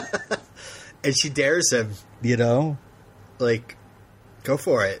 Yeah. And she dares him, like, go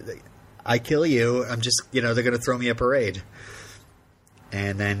for it. I kill you. I'm just, they're going to throw me a parade.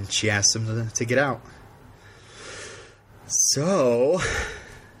 And then she asks him to get out. So,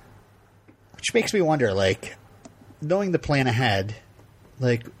 which makes me wonder, like, knowing the plan ahead,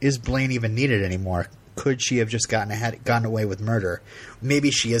 like, is Blaine even needed anymore? Could she have just gotten away with murder? Maybe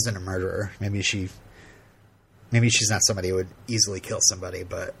she isn't a murderer. Maybe she's not somebody who would easily kill somebody,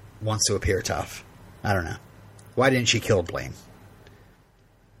 but wants to appear tough. I don't know. Why didn't she kill Blaine?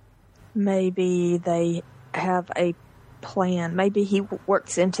 Maybe they have a plan. Maybe he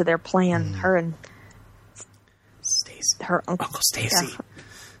works into their plan. Her and Stacy. Her Uncle Stacy.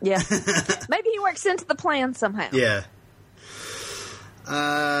 Yeah. Maybe he works into the plan somehow. Yeah.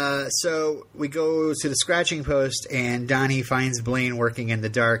 So we go to the scratching post, and Donnie finds Blaine working in the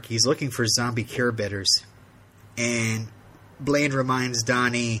dark. He's looking for zombie cure bitters. And Blaine reminds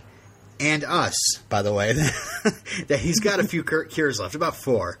Donnie, and us, by the way, that he's got a few cures left, about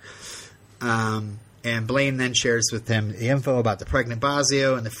 4. And Blaine then shares with him the info about the pregnant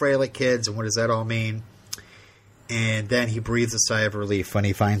Basio and the Freilich kids, and what does that all mean. And then he breathes a sigh of relief when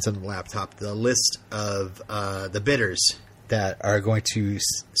he finds on the laptop the list of the bitters that are going to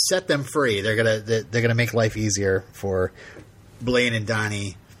set them free. They're gonna make life easier for Blaine and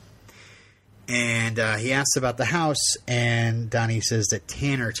Donnie. And he asks about the house, and Donnie says that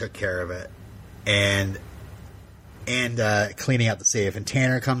Tanner took care of it, and cleaning out the safe. And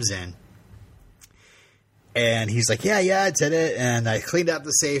Tanner comes in, and he's like, "Yeah, I did it, and I cleaned out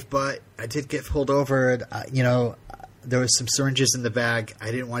the safe, but I did get pulled over. There was some syringes in the bag.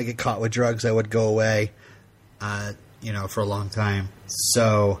 I didn't want to get caught with drugs. I would go away." For a long time.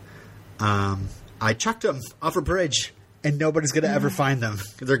 So, I chucked them off a bridge, and nobody's going to ever find them.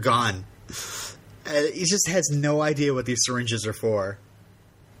 They're gone. He just has no idea what these syringes are for.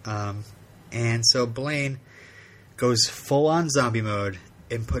 And so Blaine goes full on zombie mode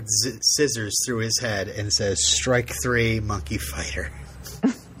and puts scissors through his head and says, "Strike 3, monkey fighter."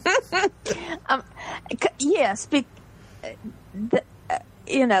 Yes,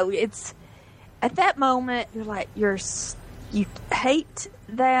 it's at that moment you're like you hate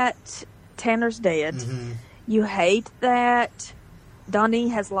that Tanner's dead. Mm-hmm. You hate that Don E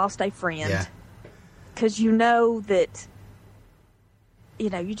has lost a friend because you know that.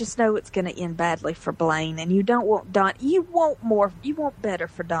 You just know it's going to end badly for Blaine, and you don't want Don. You want more. You want better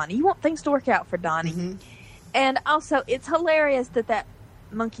for Donnie. You want things to work out for Donnie. Mm-hmm. And also, it's hilarious that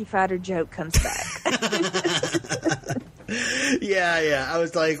monkey fighter joke comes back. Yeah. I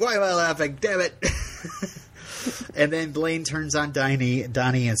was like, why am I laughing? Damn it. And then Blaine turns on Donnie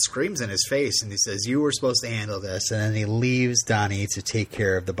and screams in his face, and he says, "You were supposed to handle this." And then he leaves Donnie to take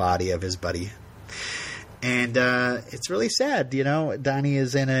care of the body of his buddy. And it's really sad, Donnie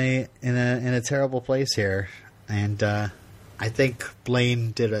is in a terrible place here, and I think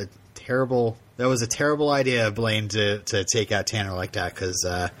Blaine did a terrible. That was a terrible idea of Blaine to take out Tanner like that, because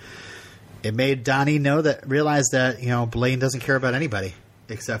it made Donnie realize that Blaine doesn't care about anybody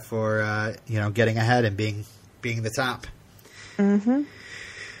except for getting ahead and being the top. Mm-hmm.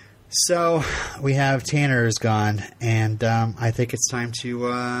 So we have Tanner's gone, and I think it's time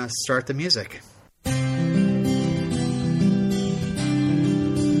to start the music.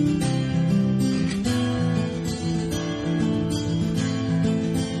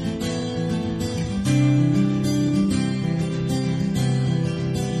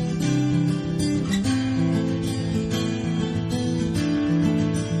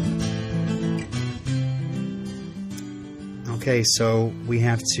 Okay, so we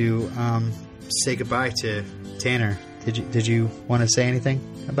have to say goodbye to Tanner. Did you want to say anything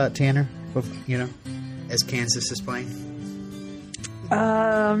about Tanner? As Kansas is playing.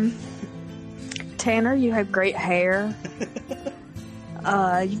 Tanner, you have great hair.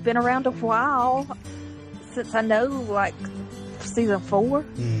 You've been around a while, since I know, like season 4.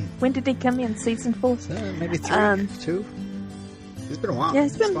 When did he come in? Season 4? Maybe 3, 2. It's been a while. Yeah,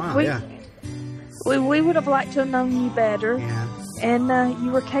 it's been a while. Yeah. We would have liked to have known you better. Yeah. And you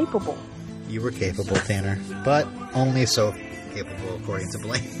were capable. You were capable, Tanner. But only so capable, according to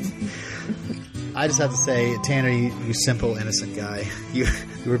Blaine. I just have to say, Tanner, you simple, innocent guy. You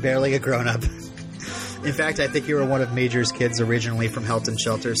were barely a grown-up. In fact, I think you were one of Major's kids originally from Helton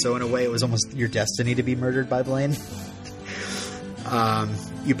Shelter, so in a way it was almost your destiny to be murdered by Blaine.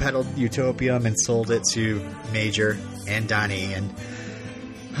 You peddled Utopium and sold it to Major and Donnie, and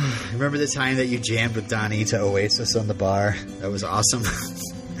remember the time that you jammed with Donnie to Oasis on the bar? That was awesome.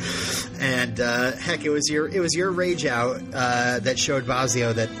 And heck, it was your rage out that showed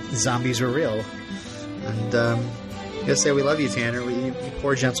Bosio that zombies were real. And I gotta say, we love you, Tanner. You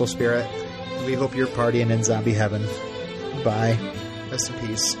poor gentle spirit. We hope you're partying in zombie heaven. Bye. Rest in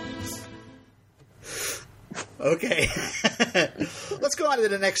peace. Okay. Let's go on to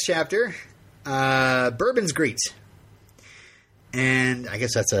the next chapter. Bourbon's Greet. And I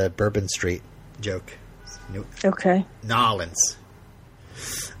guess that's a Bourbon Street joke. Okay. Nolans.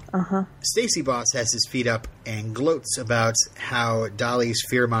 Uh-huh. Stacy Boss has his feet up and gloats about how Dolly's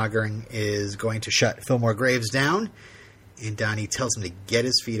fear-mongering is going to shut Fillmore Graves down. And Donnie tells him to get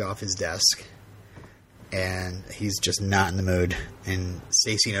his feet off his desk. And he's just not in the mood. And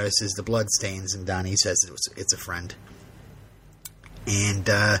Stacy notices the blood stains, and Donnie says it's a friend. And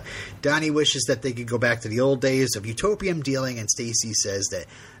Donnie wishes that they could go back to the old days of utopium dealing, and Stacy says that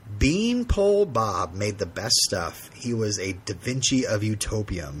Beanpole Bob made the best stuff. He was a Da Vinci of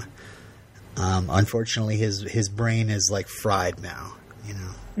utopium. Unfortunately, his brain is like fried now.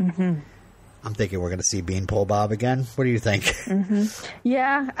 Mm-hmm. I'm thinking we're going to see Beanpole Bob again. What do you think? Mm-hmm.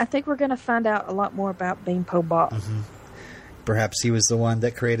 Yeah, I think we're going to find out a lot more about Beanpole Bob. Mm-hmm. Perhaps he was the one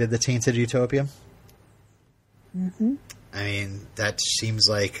that created the tainted utopium. Mm-hmm. I mean, that seems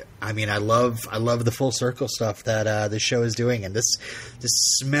like. I mean, I love the full circle stuff that the show is doing, and this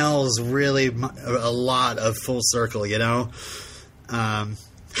smells really a lot of full circle. I don't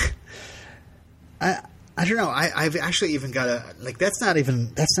know. I've actually even got a that's not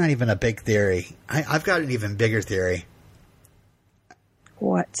even a big theory. I've got an even bigger theory.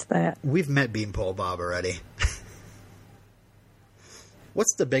 What's that? We've met Beanpole Bob already.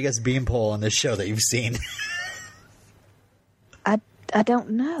 What's the biggest beanpole on this show that you've seen? I don't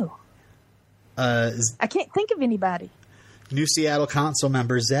know. I can't think of anybody. New Seattle Council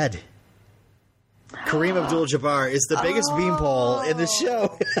member Zed. Kareem Abdul-Jabbar is the biggest beanpole in the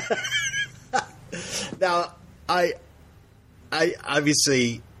show. Now, I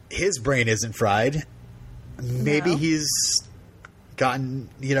obviously his brain isn't fried. Maybe he's gotten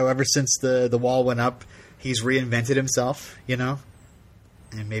ever since the wall went up, he's reinvented himself.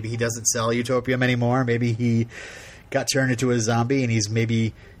 and maybe he doesn't sell utopium anymore. Maybe he got turned into a zombie, and he's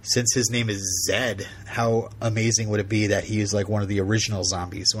maybe, since his name is Zed, how amazing would it be that he is like one of the original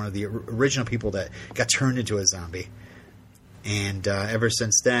zombies, one of the original people that got turned into a zombie. And ever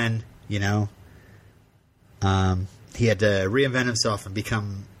since then, he had to reinvent himself and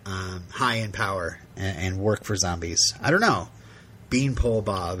become high in power and work for zombies. I don't know. Beanpole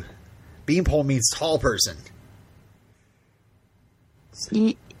Bob. Beanpole means tall person.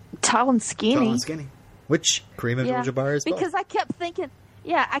 Tall and skinny. Tall and skinny. Which Kareem Abdul-Jabbar is because both. I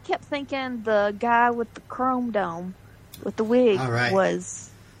kept thinking the guy with the chrome dome with the wig was,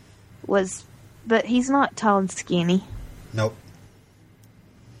 but he's not tall and skinny. Nope.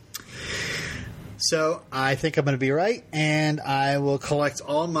 So I think I'm going to be right, and I will collect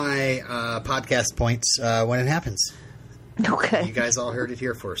all my podcast points when it happens. Okay. You guys all heard it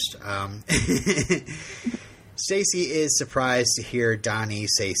here first. Stacy is surprised to hear Donnie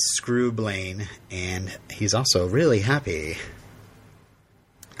say "screw Blaine," and he's also really happy.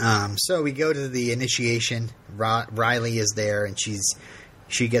 So we go to the initiation. Riley is there, and she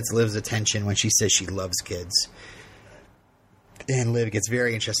gets Liv's attention when she says she loves kids. And Liv gets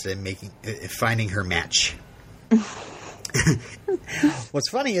very interested in finding her match.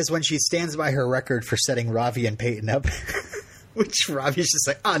 What's funny is when she stands by her record for setting Ravi and Peyton up, which Ravi's just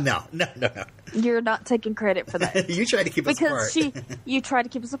like, oh, no. You're not taking credit for that. You tried to keep us apart. You tried to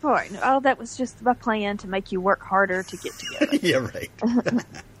keep us apart. Oh, that was just my plan to make you work harder to get together. Yeah,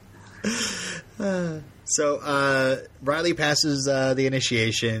 right. So Riley passes the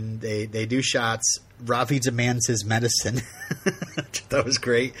initiation. They do shots. Ravi demands his medicine. That was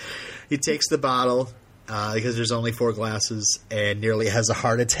great. He takes the bottle because there's only 4 glasses and nearly has a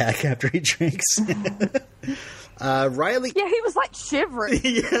heart attack after he drinks. Riley... Yeah, he was like shivering.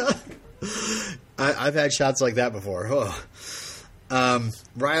 Yeah. I've had shots like that before. Oh.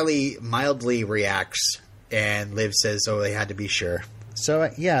 Riley mildly reacts, and Liv says, oh, they had to be sure.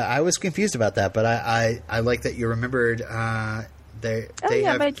 So, yeah, I was confused about that, but I like that you remembered they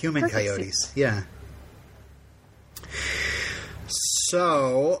have human coyotes. Sense. Yeah.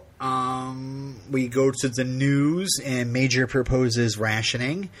 So, we go to the news, and Major proposes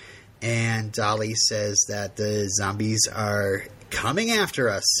rationing, and Dolly says that the zombies are coming after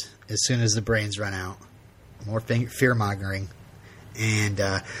us as soon as the brains run out. More fear-mongering. And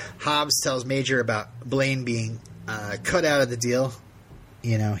Hobbs tells Major about Blaine being cut out of the deal.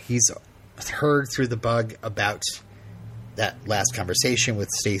 He's heard through the bug about that last conversation with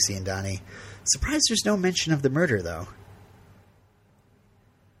Stacy and Donnie. Surprised there's no mention of the murder, though.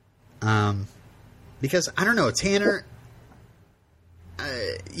 Because, I don't know, Tanner...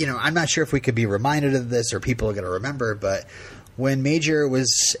 I'm not sure if we could be reminded of this or people are going to remember, but when Major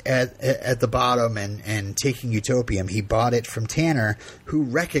was at the bottom and taking utopium, he bought it from Tanner, who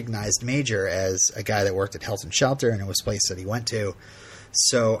recognized Major as a guy that worked at Health and Shelter, and it was a place that he went to.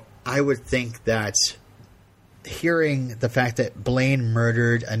 So I would think that hearing the fact that Blaine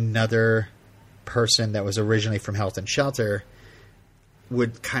murdered another person that was originally from Health and Shelter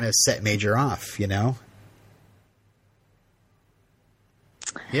would kind of set Major off, Yeah.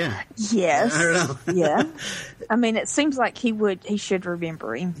 Yes. I don't know. Yeah. I mean, it seems like he should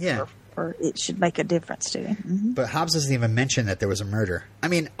remember him. Yeah. Or it should make a difference to him. Mm-hmm. But Hobbs doesn't even mention that there was a murder. I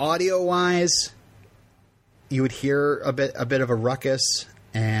mean, audio-wise, you would hear a bit of a ruckus,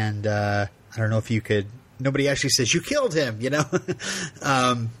 and I don't know if you could... Nobody actually says, you killed him,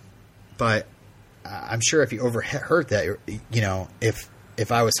 but I'm sure if you overheard that,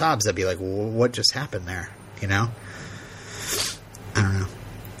 if I was Hobbs, I'd be like, well, what just happened there, I don't know.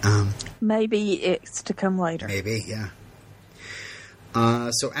 Maybe it's to come later. Maybe, yeah.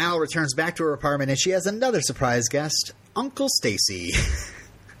 So Al returns back to her apartment, and she has another surprise guest, Uncle Stacy,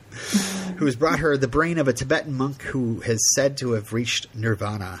 who has brought her the brain of a Tibetan monk who has said to have reached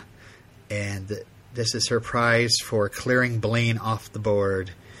nirvana. And this is her prize for clearing Blaine off the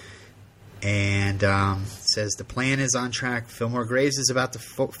board. And says the plan is on track. Fillmore Graves is about to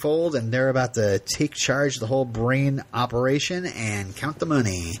fold, and they're about to take charge of the whole brain operation and count the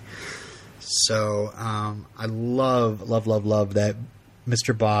money. So I love that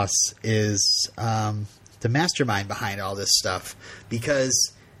Mr. Boss is the mastermind behind all this stuff,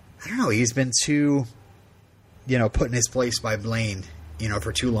 because I don't know, he's been too put in his place by Blaine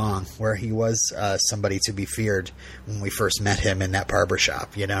for too long, where he was somebody to be feared when we first met him in that barber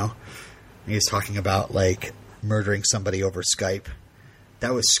shop. He was talking about like murdering somebody over Skype.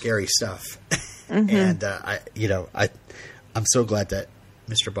 That was scary stuff. Mm-hmm. And I'm so glad that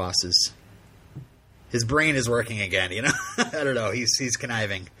Mr. Boss his brain is working again. I don't know. He's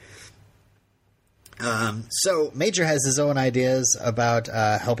conniving. So Major has his own ideas about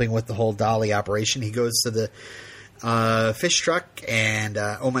helping with the whole dolly operation. He goes to the fish truck and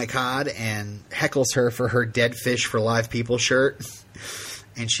oh my god, and heckles her for her dead fish for live people shirt.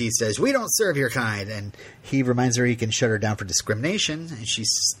 And she says, "We don't serve your kind." And he reminds her he can shut her down for discrimination. And she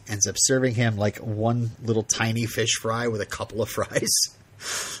ends up serving him like one little tiny fish fry with a couple of fries.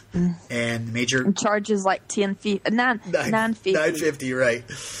 And Major charges like $9.50. $9.50, right?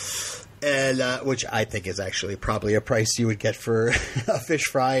 And which I think is actually probably a price you would get for a fish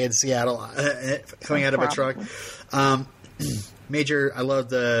fry in Seattle coming out of a truck. Major, I love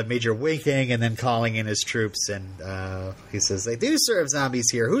the Major winking and then calling in his troops, and he says, "They do serve zombies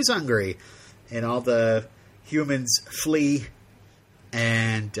here. Who's hungry?" And all the humans flee,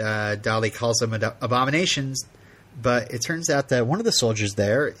 and Dolly calls them abominations. But it turns out that one of the soldiers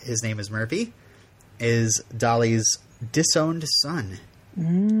there, his name is Murphy, is Dolly's disowned son.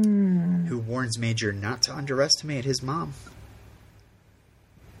 Who warns Major not to underestimate his mom.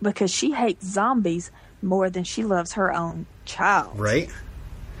 Because she hates zombies more than she loves her own child. Right?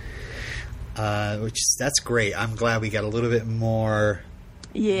 That's great. I'm glad we got a little bit more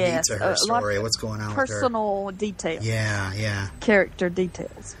meat to her story. What's going on with her? Personal details. Yeah. Character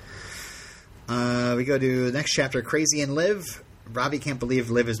details. We go to the next chapter, Crazy and Liv. Robbie can't believe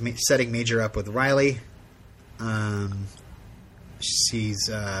Liv is setting Major up with Riley. She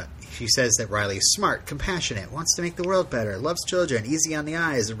says that Riley's smart, compassionate, wants to make the world better, loves children, easy on the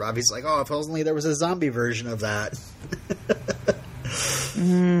eyes. And Robbie's like, "Oh, if only there was a zombie version of that."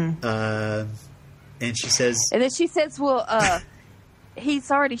 And she says... And then she says, well,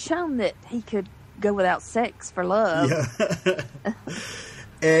 he's already shown that he could go without sex for love. Yeah.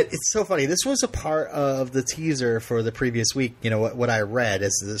 And it's so funny. This was a part of the teaser for the previous week. You know, what I read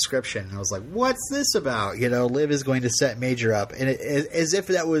as the description. I was like, what's this about? You know, Liv is going to set Major up. And as if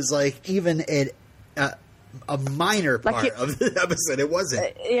that was like even a minor part of the episode. It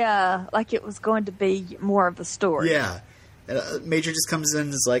wasn't. Yeah, like it was going to be more of a story. Yeah. Major just comes in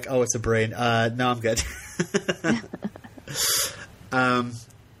and is like, "Oh, it's a brain. No, I'm good."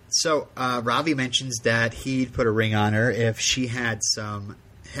 So Ravi mentions that he'd put a ring on her if she had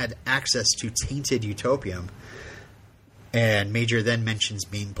access to tainted utopium. And Major then mentions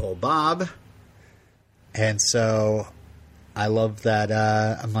Beanpole Bob. And so I love that.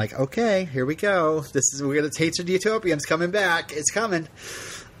 I'm like, okay, here we go. We're going to tainted utopium's coming back. It's coming.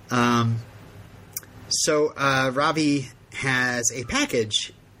 So Ravi has a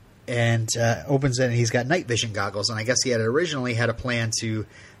package and opens it, and he's got night vision goggles. And I guess he had originally had a plan to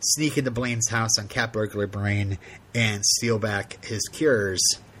sneak into Blaine's house on Cat Burglar Brain and steal back his cures.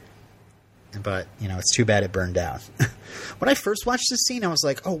 But, you know, it's too bad it burned down. When I first watched this scene, I was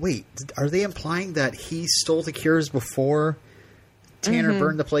like, oh, wait, are they implying that he stole the cures before Tanner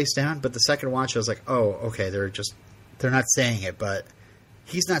burned the place down? But the second watch, I was like, oh, okay, they're not saying it, but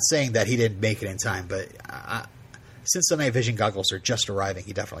he's not saying that he didn't make it in time. But since the night vision goggles are just arriving,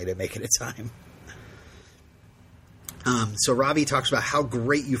 he definitely didn't make it in time. So Ravi talks about how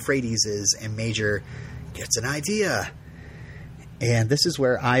great Euphrates is, and Major gets an idea. And this is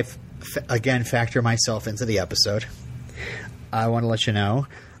where I've, again, factor myself into the episode. I want to let you know,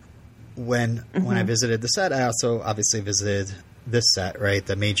 when I visited the set, I also obviously visited this set, right?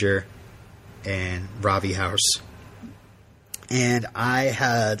 The Major and Ravi house. And I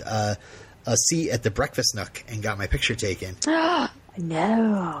had a seat at the breakfast nook and got my picture taken.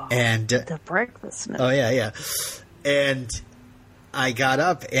 No. And the breakfast nook. Oh, yeah. And I got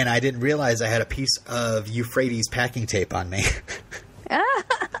up, and I didn't realize I had a piece of Euphrates packing tape on me.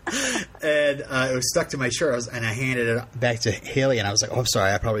 And it was stuck to my shirt, and I handed it back to Haley, and I was like, oh, I'm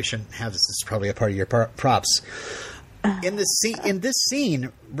sorry, I probably shouldn't have this. This is probably a part of your props. In this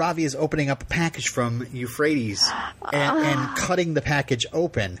scene, Ravi is opening up a package from Euphrates and cutting the package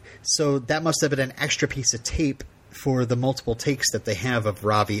open. So that must have been an extra piece of tape for the multiple takes that they have of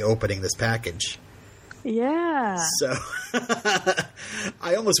Ravi opening this package. Yeah. So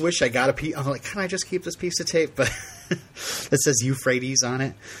I almost wish I got a piece. I'm like, can I just keep this piece of tape? But it says Euphrates on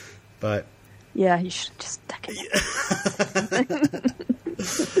it. But yeah, you should just stuck it.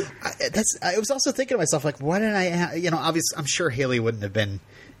 I was also thinking to myself, like, why didn't I? Obviously, I'm sure Haley wouldn't have been,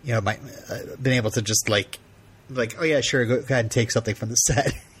 been able to just like, oh yeah, sure, go ahead and take something from the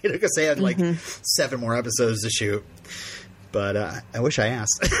set, because they had like 7 more episodes to shoot. But I wish I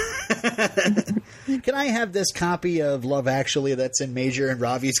asked. Can I have this copy of Love Actually that's in Major and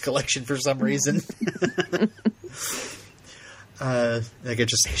Ravi's collection for some reason? I could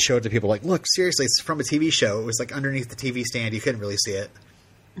just show it to people like, look, seriously, it's from a TV show. It was like underneath the TV stand. You couldn't really see it.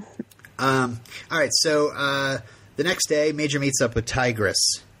 All right, so the next day, Major meets up with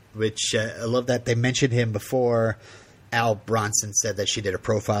Tigress, which I love that they mentioned him before. Al Bronson said that she did a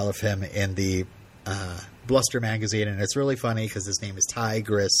profile of him in the Bluster magazine, and it's really funny because his name is Ty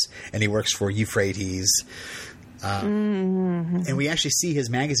Griss, and he works for Euphrates. And we actually see his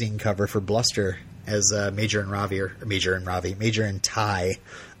magazine cover for Bluster as Major and Ty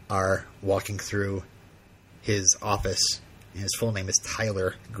are walking through his office. And his full name is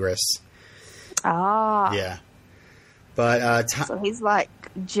Tyler Griss. Ah. Yeah. But so he's like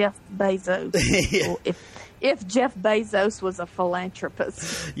Jeff Bezos. Yeah. If Jeff Bezos was a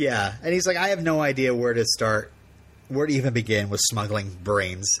philanthropist. Yeah. And he's like, I have no idea where to start, where to even begin with smuggling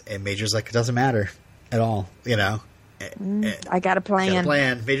brains. And Major's like, it doesn't matter at all, you know. I got a plan.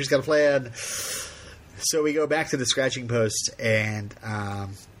 Major's got a plan. So we go back to the scratching post, and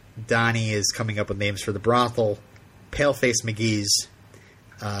Donnie is coming up with names for the brothel. Paleface McGee's,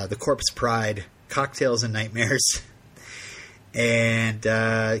 the Corpse Pride, Cocktails and Nightmares, and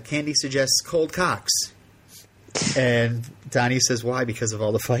Candy suggests Cold Cocks. And Donnie says, why? Because of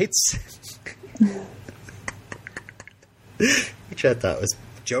all the fights? Which I thought was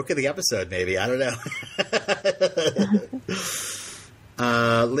joke of the episode, maybe. I don't know.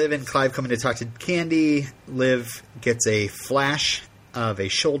 Liv and Clive coming to talk to Candy. Liv gets a flash of a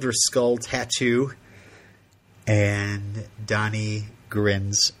shoulder skull tattoo. And Donnie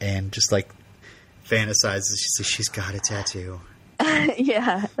grins and just like fantasizes. She says she's got a tattoo.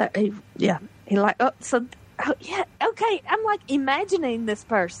 Yeah. He like, yeah, okay. I'm like imagining this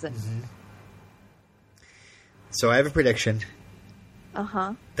person. Mm-hmm. So I have a prediction.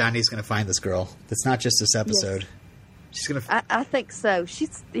 Donnie's going to find this girl. That's not just this episode. Yes. She's going to. I think so.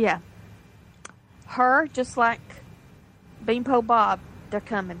 She's her just like Beanpole Bob. They're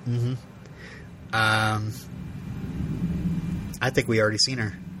coming. Mm-hmm. I think we already seen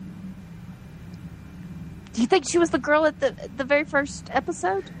her. Do you think she was the girl at the very first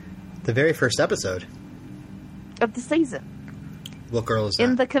episode? The very first episode of the season. What girl is that?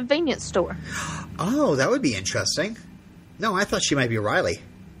 In the convenience store. Oh, that would be interesting. No, I thought she might be Riley.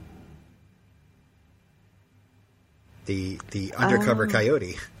 The undercover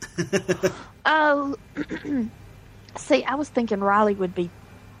coyote. Oh. See, I was thinking Riley would be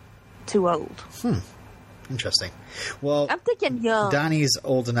too old. Interesting. Well, I'm thinking young. Donnie's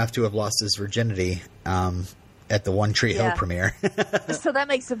old enough to have lost his virginity at the One Tree Hill premiere. So that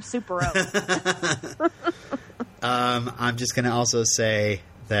makes him super old. I'm just going to also say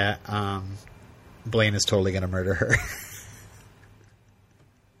that Blaine is totally going to murder her.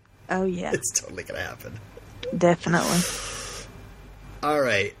 Oh, yeah. It's totally going to happen. Definitely. All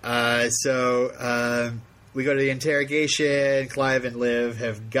right. So we go to the interrogation. Clive and Liv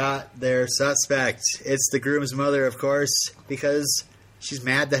have got their suspect. It's the groom's mother, of course, because she's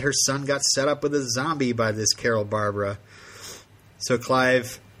mad that her son got set up with a zombie by this Carol Barbara. So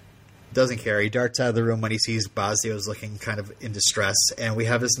Clive doesn't care. He darts out of the room when he sees Bozzio's looking kind of in distress. And we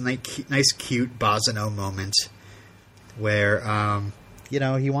have this nice cute Bozzino moment where,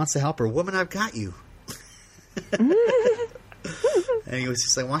 he wants to help her. Woman, I've got you. And he was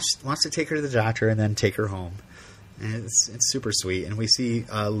just like, wants to take her to the doctor and then take her home. And it's super sweet. And we see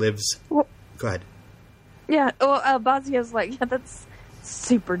Liv's... Go ahead. Yeah, well, Bozzio's like, yeah, that's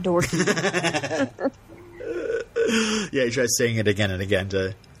super dorky. Yeah, he tries saying it again and again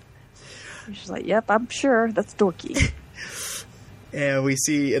to... She's like, yep, I'm sure. That's dorky. And we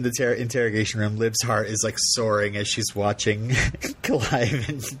see in the interrogation room, Liv's heart is like soaring as she's watching Clive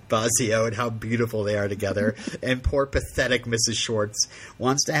and Bozzio and how beautiful they are together. And poor, pathetic Mrs. Schwartz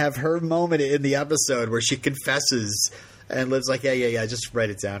wants to have her moment in the episode where she confesses. And Liv's like, yeah, just write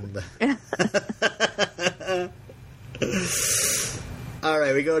it down. All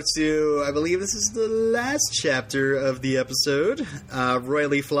right, we go to, I believe this is the last chapter of the episode,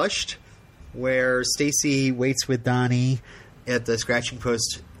 Royally Flushed, where Stacy waits with Donnie at the scratching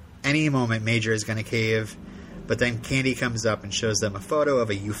post. Any moment Major is going to cave, but then Candy comes up and shows them a photo of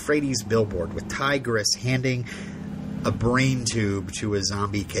a Euphrates billboard with Ty Griss handing a brain tube to a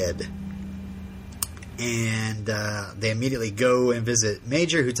zombie kid. And they immediately go and visit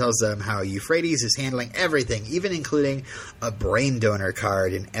Major, who tells them how Euphrates is handling everything, even including a brain donor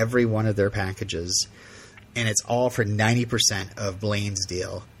card in every one of their packages. And it's all for 90% of Blaine's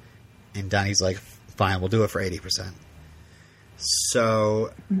deal. And Donnie's like, fine, we'll do it for 80%.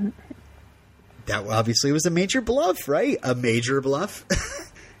 So that obviously was a major bluff, right? A major bluff.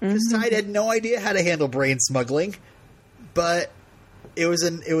 Because Tide had no idea how to handle brain smuggling, but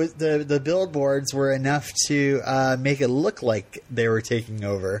the billboards were enough to make it look like they were taking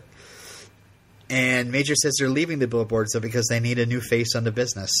over. And Major says they're leaving the billboards though because they need a new face on the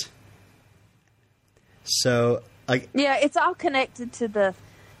business. So yeah, it's all connected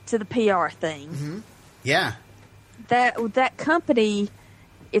to to the PR thing. Mm-hmm. Yeah. That company,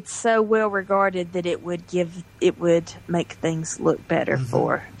 it's so well regarded that it would make things look better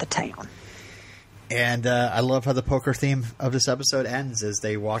for the town. And I love how the poker theme of this episode ends as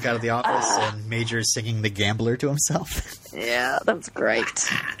they walk out of the office and Major's singing The Gambler to himself. Yeah, that's great.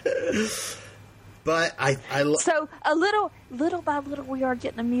 But so a little by little, we are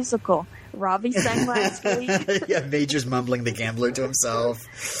getting a musical. Ravi sang last week. Yeah, Major's mumbling The Gambler to himself.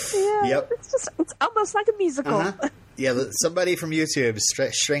 Yeah, yep. It's almost like a musical. Uh-huh. Yeah, somebody from YouTube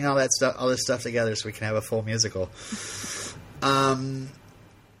string all this stuff together so we can have a full musical.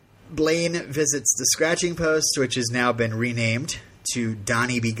 Blaine visits the scratching post, which has now been renamed to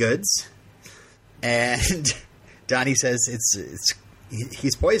Donnie Be Goods, and Donnie says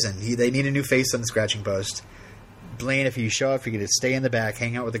he's poison. They need a new face on the scratching post. Blaine, if you show up, you're going to stay in the back,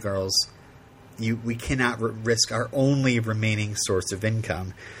 hang out with the girls. We cannot risk our only remaining source of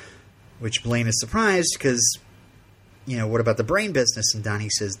income. Which Blaine is surprised because, what about the brain business? And Donnie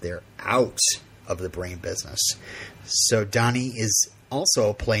says they're out of the brain business. So Donnie is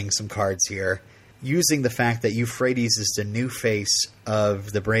also playing some cards here, using the fact that Euphrates is the new face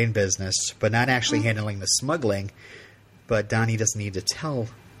of the brain business, but not actually handling the smuggling. But Donnie doesn't need to tell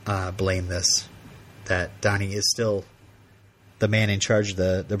Blaine this, that Donnie is still the man in charge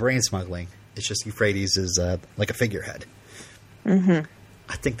of the brain smuggling. It's just Euphrates is like a figurehead. Mm-hmm.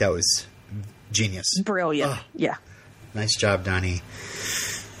 I think that was genius. Brilliant. Yeah. Nice job, Donnie.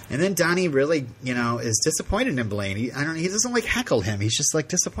 And then Donnie really, is disappointed in Blaine. He doesn't heckle him. He's just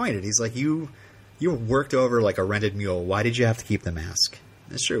disappointed. He's like, you worked over like a rented mule. Why did you have to keep the mask?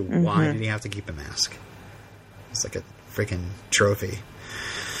 That's true. Mm-hmm. Why did he have to keep the mask? It's like a freaking trophy.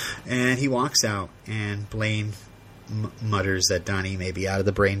 And he walks out, and Blaine mutters that Donnie may be out of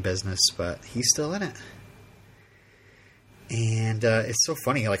the brain business, but he's still in it. And it's so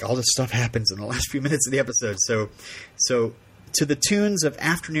funny, all this stuff happens in the last few minutes of the episode. So to the tunes of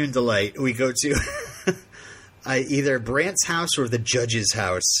Afternoon Delight, we go to either Brant's house or the judge's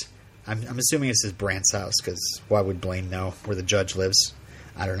house. I'm assuming this is Brant's house, because why would Blaine know where the judge lives?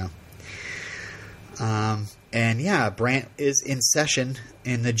 I don't know. And yeah, Brant is in session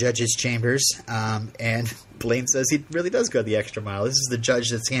in the judge's chambers, and Blaine says he really does go the extra mile. This is the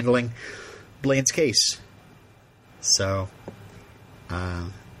judge that's handling Blaine's case. So,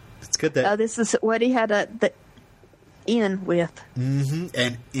 it's good that... this is what he had the in with. Mm-hmm,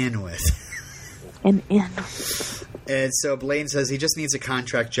 and in with. And in. And so Blaine says he just needs a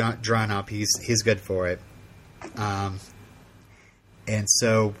contract drawn up. He's good for it. And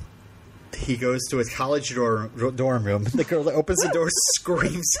so he goes to his college dorm room. The girl that opens the door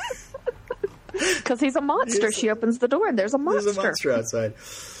screams. Because he's a monster. She opens the door and there's a monster. There's a monster outside.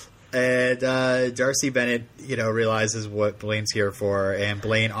 And Darcy Bennett, realizes what Blaine's here for, and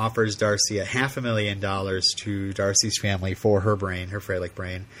Blaine offers Darcy $500,000 to Darcy's family for her brain, her Freilich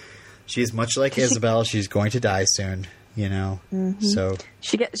brain. She's much like Isabel. She's going to die soon, Mm-hmm. So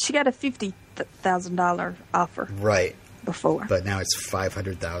she got a $50,000 offer, right, before, but now it's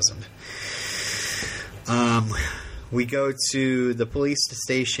 $500,000. We go to the police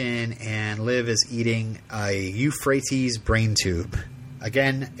station, and Liv is eating a Euphrates brain tube.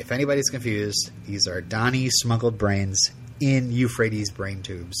 Again, if anybody's confused, these are Donnie smuggled brains in Euphrates brain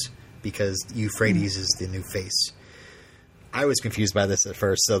tubes because Euphrates is the new face. I was confused by this at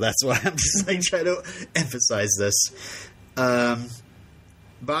first, so that's why I'm just trying to emphasize this.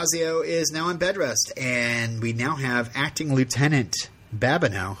 Bazio is now on bed rest, and we now have Acting Lieutenant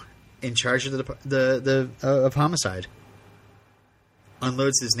Babineau in charge of of homicide.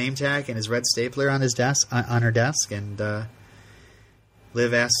 Unloads his name tag and his red stapler on his desk, on her desk, and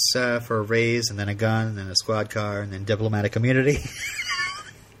Liv asks for a raise, and then a gun, and then a squad car, and then diplomatic immunity.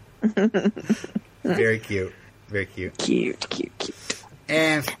 Very cute. Very cute. Cute.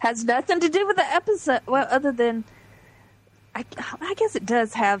 And has nothing to do with the episode. Well, other than, I guess it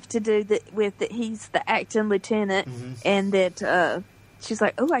does have to do with that he's the acting lieutenant, mm-hmm. and that she's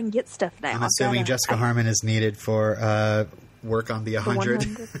like, oh, I can get stuff now. I'm assuming Jessica Harmon is needed for work on the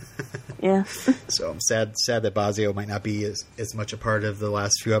 100. Yeah. So I'm sad that Bazio might not be as much a part of the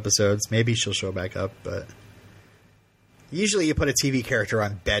last few episodes. Maybe she'll show back up, but usually you put a TV character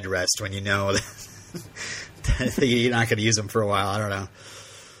on bed rest when you know that you're not going to use them for a while. I don't know.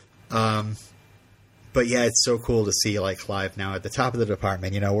 But yeah, it's so cool to see Clive now at the top of the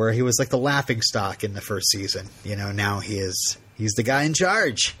department, where he was the laughing stock in the first season. Now he's the guy in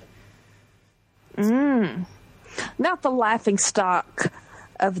charge. Not the laughing stock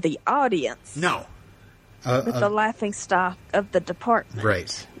of the audience. No. But the laughing stock of the department.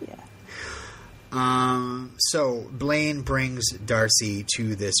 Right. So Blaine brings Darcy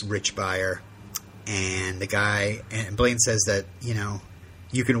to this rich buyer, and Blaine says that,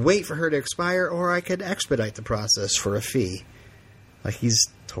 you can wait for her to expire, or I could expedite the process for a fee. Like, he's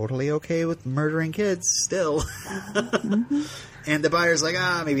totally okay with murdering kids still. Mm-hmm. And the buyer's like,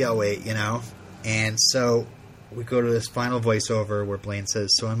 maybe I'll wait, And so we go to this final voiceover where Blaine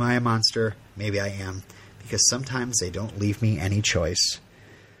says, so am I a monster? Maybe I am. Because sometimes they don't leave me any choice.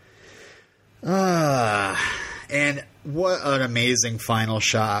 And what an amazing final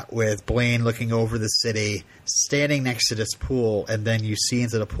shot with Blaine looking over the city, standing next to this pool, and then you see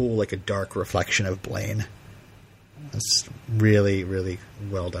into the pool like a dark reflection of Blaine. It's really, really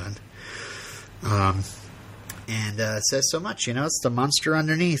well done. And it says so much, it's the monster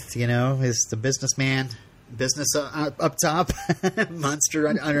underneath, is the businessman, business up top, monster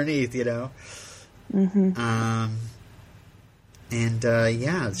underneath, Mm-hmm.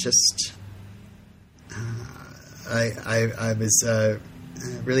 It's just... I was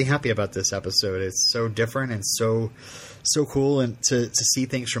really happy about this episode. It's so different and so cool, and to see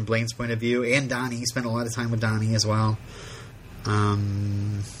things from Blaine's point of view, and Donnie. He spent a lot of time with Donnie as well.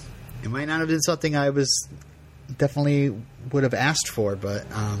 It might not have been something I was definitely would have asked for, but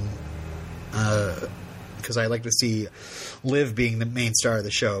because I like to see Liv being the main star of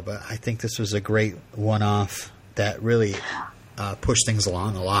the show. But I think this was a great one-off that really pushed things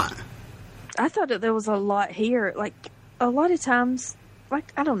along a lot. I thought that there was a lot here. Like, a lot of times,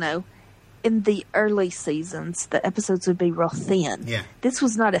 like, I don't know, in the early seasons, the episodes would be real thin. Yeah. This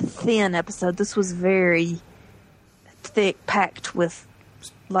was not a thin episode. This was very thick, packed with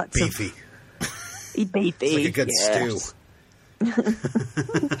lots beefy. Of... Beefy. It's like a good stew.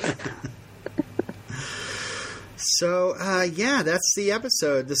 So, that's the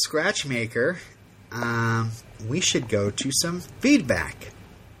episode, The Scratchmaker. We should go to some feedback.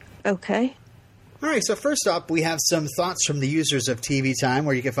 Okay. All right, so first up, we have some thoughts from the users of TV Time,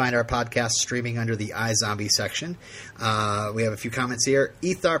 where you can find our podcast streaming under the iZOMBiE section. We have a few comments here.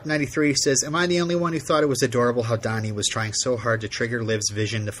 Etharp93 says, am I the only one who thought it was adorable how Donnie was trying so hard to trigger Liv's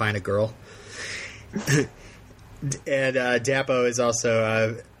vision to find a girl? And Dapo is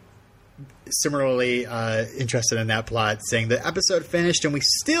also similarly interested in that plot, saying the episode finished and we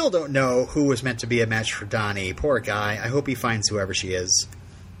still don't know who was meant to be a match for Donnie. Poor guy. I hope he finds whoever she is.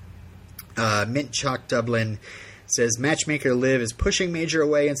 Mint Chalk Dublin says, Matchmaker Liv is pushing Major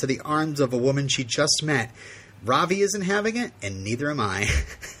away into the arms of a woman she just met. Ravi isn't having it, and neither am I.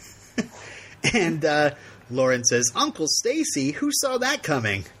 And Lauren says, Uncle Stacy, who saw that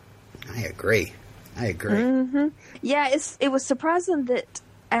coming? I agree. Mm-hmm. Yeah, it was surprising that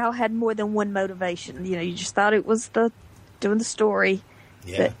Al had more than one motivation. You just thought it was doing the story.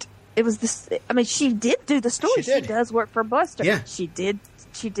 Yeah. But it was this. I mean, she did do the story. She does work for Buster. Yeah. She did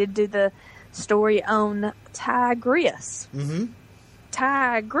do the story on Tigris. Mm-hmm.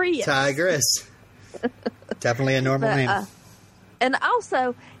 Tigris. Definitely a normal name. And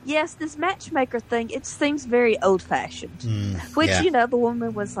also, yes, this matchmaker thing, it seems very old-fashioned. Which, the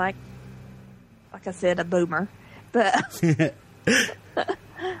woman was like I said, a boomer. But,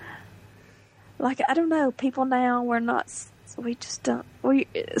 like, I don't know, people now, we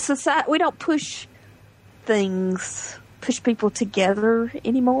don't push people together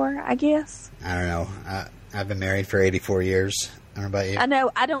anymore, I guess. I don't know. I've been married for 84 years. I don't know about you. I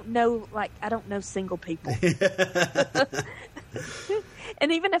know. I don't know single people.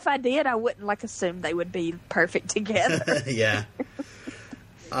 And even if I did, I wouldn't assume they would be perfect together. Yeah.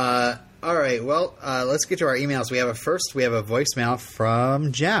 All right. Well, let's get to our emails. We have a voicemail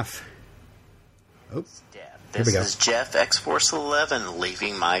from Jeff. Oops. This is Jeff X-Force11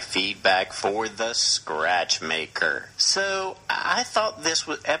 leaving my feedback for The Scratchmaker. So, I thought this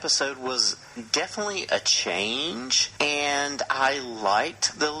episode was definitely a change, and I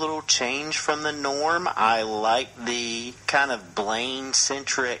liked the little change from the norm. I liked the kind of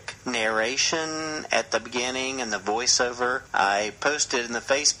Blaine-centric narration at the beginning and the voiceover. I posted in the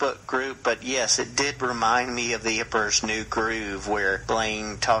Facebook group, but yes, it did remind me of The Emperor's New Groove, where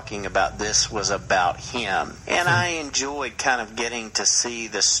Blaine talking about this was about him. And I enjoyed kind of getting to see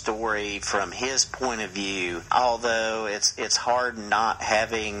the story from his point of view, although it's hard not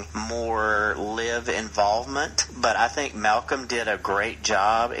having more Liv involvement. But I think Malcolm did a great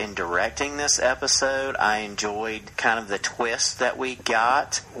job in directing this episode. I enjoyed kind of the twist that we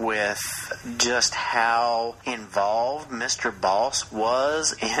got with just how involved Mr. Boss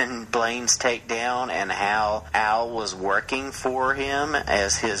was in Blaine's takedown and how Al was working for him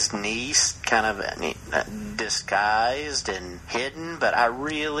as his niece kind of disguised and hidden, but I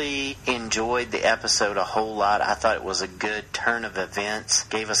really enjoyed the episode a whole lot. I thought it was a good turn of events.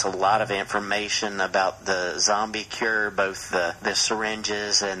 Gave us a lot of information about the zombie cure, both the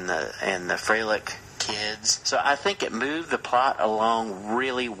syringes and the Freilich kids. So I think it moved the plot along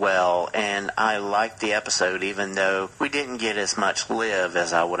really well, and I liked the episode, even though we didn't get as much Liv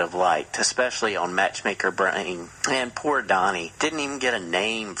as I would have liked, especially on Matchmaker Brain. And poor Donnie didn't even get a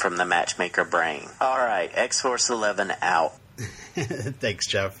name from the Matchmaker Brain. All right, X-Force 11 out. Thanks,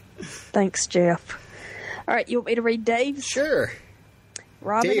 Jeff. Thanks, Jeff. All right, you want me to read Dave's? Sure.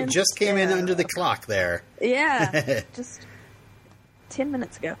 Robin Dave just came in under the clock there. Yeah, just 10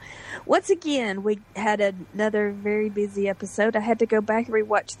 minutes ago. Once again, we had another very busy episode. I had to go back and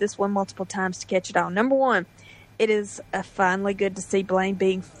rewatch this one multiple times to catch it all. Number one, it is finally good to see Blaine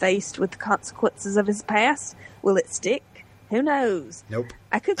being faced with the consequences of his past. Will it stick? Who knows? Nope.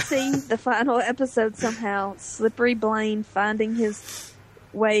 I could see the final episode somehow, slippery Blaine finding his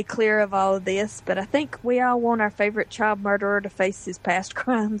way clear of all of this, but I think we all want our favorite child murderer to face his past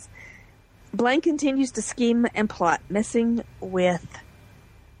crimes. Blaine continues to scheme and plot, messing with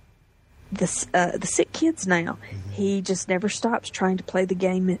the sick kids now. He just never stops trying to play the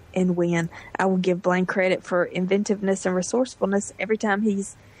game and win. I will give Blaine credit for inventiveness and resourcefulness. Every time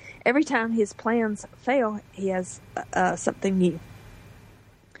his plans fail, he has something new.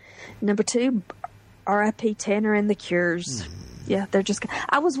 Number two, R.I.P. Tanner and the Cures. Yeah, they're just...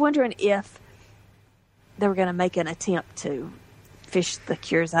 I was wondering if they were going to make an attempt to fish the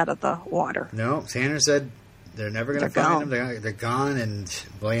Cures out of the water. No, Tanner said they're never going to find them. They're gone, and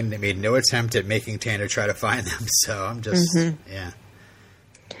Blaine made no attempt at making Tanner try to find them. So I'm just, yeah.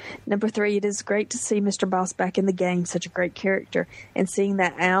 Number three, it is great to see Mr. Boss back in the game. Such a great character. And seeing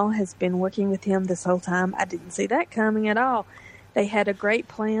that Al has been working with him this whole time, I didn't see that coming at all. They had a great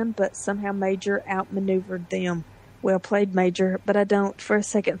plan, but somehow Major outmaneuvered them. Well played, Major, but I don't for a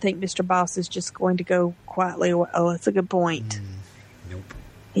second think Mr. Boss is just going to go quietly away. Oh, that's a good point. Nope.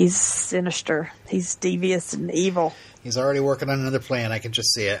 He's sinister. He's devious and evil. He's already working on another plan. I can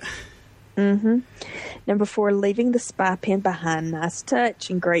just see it. Number four, leaving the spy pen behind. Nice touch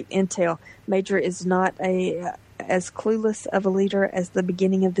and great intel. Major is not as clueless of a leader as the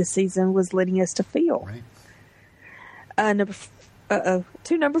beginning of the season was leading us to feel. Right.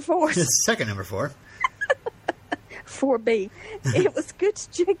 Two number fours. Second number four. 4B. It was good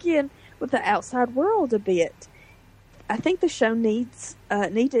to check in with the outside world a bit. I think the show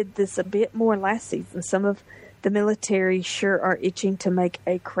needed this a bit more last season. Some of the military sure are itching to make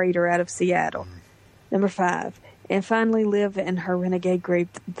a crater out of Seattle. Number five. And finally, Liv and her renegade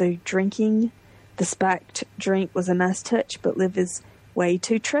group. The spiked drink was a nice touch, but Liv is way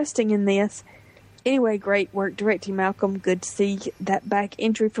too trusting in this. Anyway, great work directing, Malcolm. Good to see that back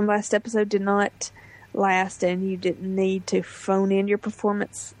injury from last episode did not last, and you didn't need to phone in your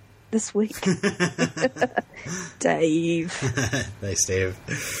performance this week. Dave. Thanks, Dave.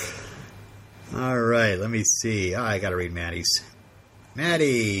 All right, let me see. I got to read Maddie's.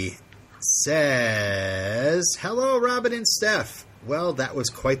 Maddie says, hello, Robin and Steph. Well, that was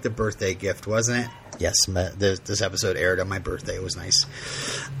quite the birthday gift, wasn't it? Yes, this episode aired on my birthday. It was nice.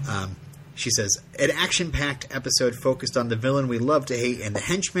 She says, an action-packed episode focused on the villain we love to hate and the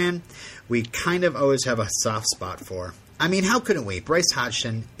henchman we kind of always have a soft spot for. I mean, how couldn't we? Bryce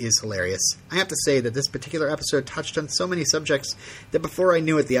Hodgson is hilarious. I have to say that this particular episode touched on so many subjects that before I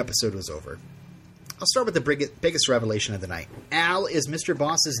knew it, the episode was over. I'll start with the biggest revelation of the night. Al is Mr.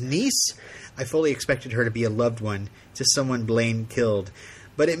 Boss's niece. I fully expected her to be a loved one to someone Blaine killed,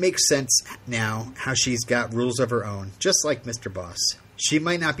 but it makes sense now how she's got rules of her own, just like Mr. Boss. She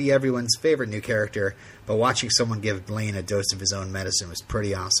might not be everyone's favorite new character, but watching someone give Blaine a dose of his own medicine was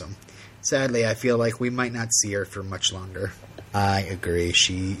pretty awesome. Sadly, I feel like we might not see her for much longer. I agree.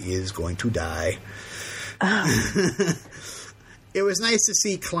 She is going to die. It was nice to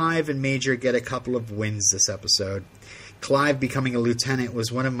see Clive and Major get a couple of wins this episode. Clive becoming a lieutenant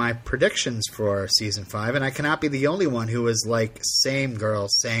was one of my predictions for Season 5, and I cannot be the only one who was like, same girl,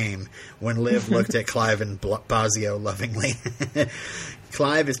 same, when Liv looked at Clive and Bosio lovingly.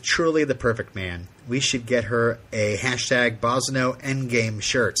 Clive is truly the perfect man. We should get her a #Bosno Endgame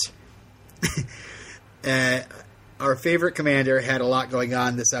shirt. Our favorite commander had a lot going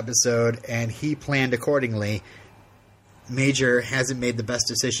on this episode, and he planned accordingly. Major hasn't made the best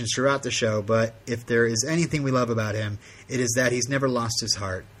decisions throughout the show, but if there is anything we love about him, it is that he's never lost his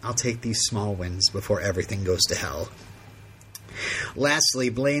heart. I'll take these small wins before everything goes to hell. Lastly,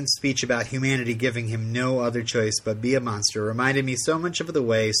 Blaine's speech about humanity giving him no other choice but be a monster reminded me so much of the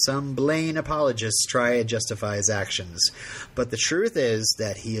way some Blaine apologists try to justify his actions. But the truth is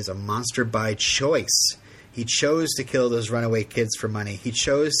that he is a monster by choice. He chose to kill those runaway kids for money. He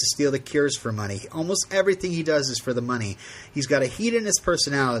chose to steal the cures for money. Almost everything he does is for the money. He's got a heat in his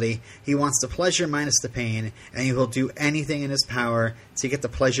personality. He wants the pleasure minus the pain, and he will do anything in his power to get the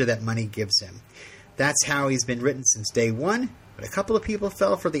pleasure that money gives him. That's how he's been written since day one, but a couple of people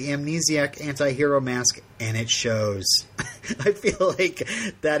fell for the amnesiac anti-hero mask, and it shows. I feel like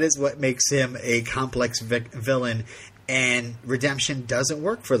that is what makes him a complex villain, and redemption doesn't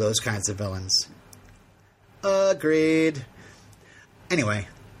work for those kinds of villains. Agreed. Anyway,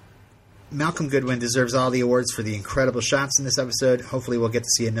 Malcolm Goodwin deserves all the awards for the incredible shots in this episode. Hopefully we'll get to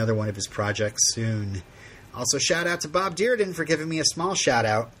see another one of his projects soon. Also, shout out to Bob Dearden for giving me a small shout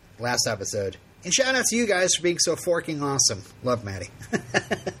out last episode. And shout out to you guys for being so forking awesome. Love, Maddie.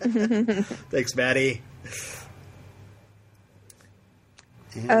 Thanks, Maddie.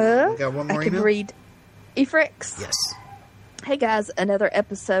 And we got one more I can email? read Efrix. Yes. Hey guys, another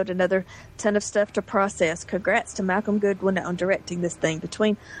episode, another ton of stuff to process. Congrats to Malcolm Goodwin on directing this thing.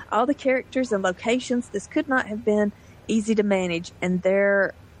 Between all the characters and locations, this could not have been easy to manage, and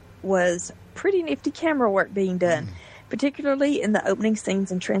there was pretty nifty camera work being done, particularly in the opening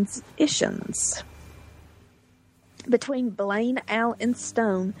scenes and transitions. Between Blaine, Al, and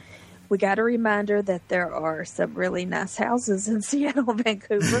Stone, we got a reminder that there are some really nice houses in Seattle and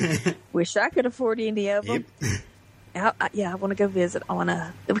Vancouver. Wish I could afford any of them. Yep. I want to go visit.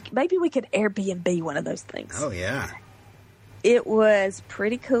 Maybe we could Airbnb one of those things. Oh, yeah. It was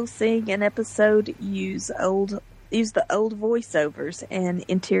pretty cool seeing an episode use the old voiceovers and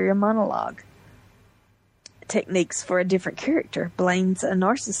interior monologue techniques for a different character. Blaine's a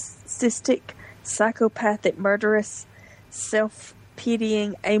narcissistic, psychopathic, murderous,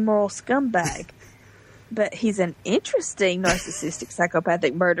 self-pitying, amoral scumbag. But he's an interesting narcissistic,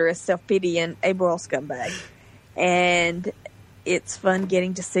 psychopathic, murderous, self-pitying, amoral scumbag. And it's fun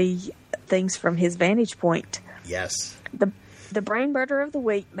getting to see things from his vantage point. Yes. The brain murder of the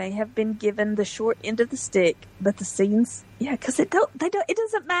week may have been given the short end of the stick, but the scenes, because it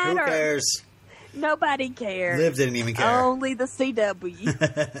doesn't matter. Who cares? Nobody cares. Liv didn't even care. Only the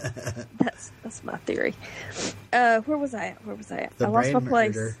CW. That's my theory. Where was I at? The I lost my brain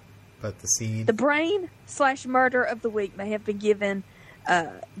place. murder, but the scene. The brain/murder of the week may have been given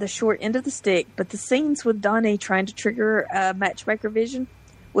the short end of the stick, but the scenes with Don E trying to trigger matchmaker vision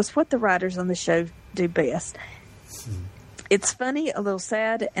was what the writers on the show do best. It's funny, a little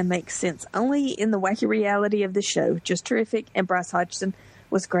sad, and makes sense only in the wacky reality of the show. Just terrific, and Bryce Hodgson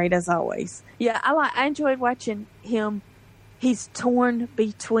was great as always. Yeah, I enjoyed watching him. He's torn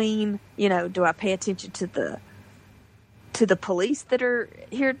between, do I pay attention to the police that are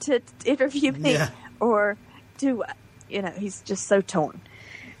here to interview me, or do I? He's just so torn.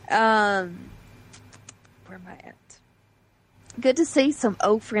 Where am I at? Good to see some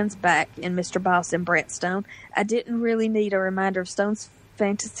old friends back in Mr. Boss and Brent Stone. I didn't really need a reminder of Stone's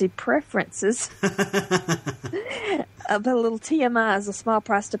fantasy preferences. But a little TMI is a small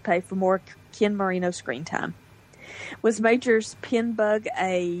price to pay for more Ken Marino screen time. Was Major's pin bug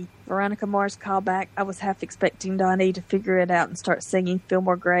a Veronica Mars callback? I was half expecting Don E to figure it out and start singing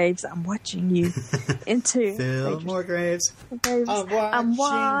Fillmore Graves. I'm watching you. Into Fillmore Graves. I'm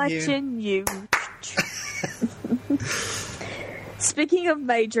watching you. Speaking of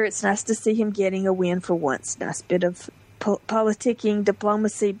Major, it's nice to see him getting a win for once. Nice bit of politicking,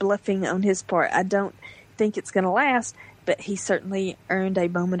 diplomacy, bluffing on his part. I don't think it's going to last, but he certainly earned a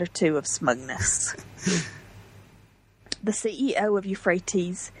moment or two of smugness. The CEO of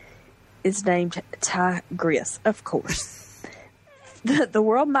Euphrates is named Tigris, of course. The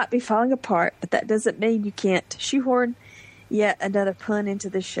world might be falling apart, but that doesn't mean you can't shoehorn yet another pun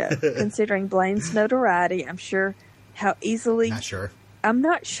into the show. Considering Blaine's notoriety, I'm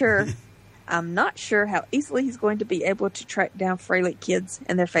not sure how easily he's going to be able to track down Fralick kids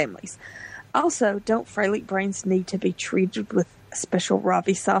and their families. Also, don't Fralick brains need to be treated with special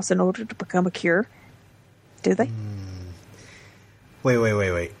Ravi sauce in order to become a cure? Do they?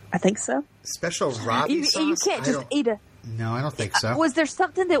 Wait. I think so. Special Ravi sauce? You can't just eat a... No, I don't think so. Was there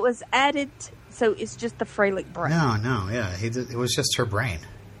something that was added so it's just the Fralick brain? No, yeah. It was just her brain.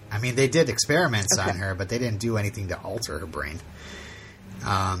 I mean, they did experiments on her, but they didn't do anything to alter her brain.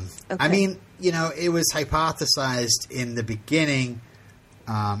 I mean, it was hypothesized in the beginning,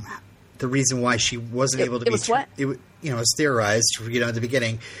 the reason why she wasn't able to be... It was what? It was theorized, at the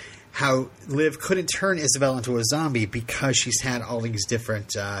beginning, how Liv couldn't turn Isabel into a zombie because she's had all these different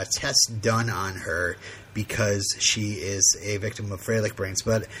tests done on her because she is a victim of Fralick brains.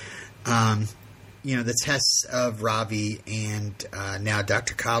 But, the tests of Ravi and now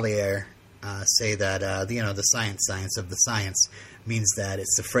Dr. Collier say that, the science of the science means that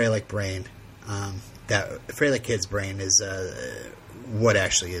it's the Fralick brain that Fralic Kid's brain is what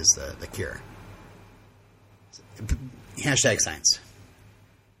actually is the cure. Hashtag science.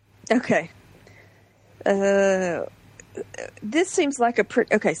 Okay. This seems like a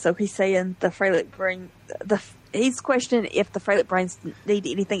pretty... Okay, so he's saying the Fralic brain... He's questioning if the Fralic brains need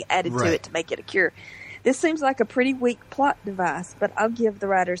anything added to it to make it a cure. This seems like a pretty weak plot device, but I'll give the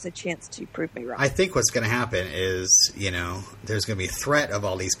writers a chance to prove me wrong. I think what's going to happen is, there's going to be a threat of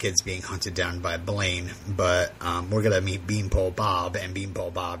all these kids being hunted down by Blaine, but we're going to meet Beanpole Bob, and Beanpole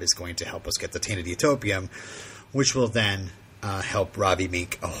Bob is going to help us get the tainted utopium, which will then help Robbie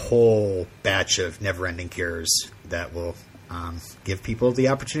make a whole batch of never-ending cures that will give people the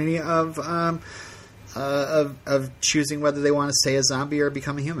opportunity of choosing whether they want to stay a zombie or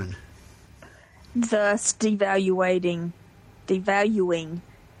become a human. Thus devaluing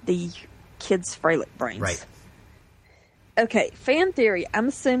the kids' Fralic brains. Right. Okay, fan theory. I'm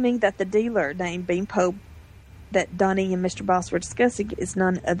assuming that the dealer named Beanpole that Donnie and Mr. Boss were discussing is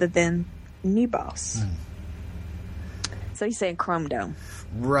none other than New Boss. So he's saying Chrome Dome.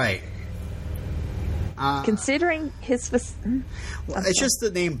 Right. Considering his... it's just the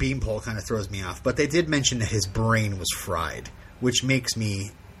name Beanpole kind of throws me off, but they did mention that his brain was fried, which makes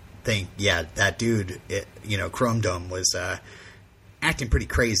me think, yeah, that dude, Chrome Dome was acting pretty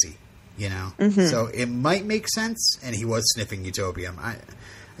crazy, So it might make sense, and he was sniffing utopium.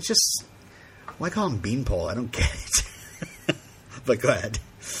 It's just, why call him Beanpole? I don't get it. But go ahead.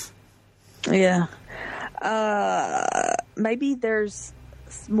 Yeah. Maybe there's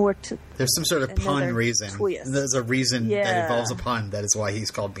more to... There's some sort of pun reason. Twist. There's a reason that involves a pun. That is why he's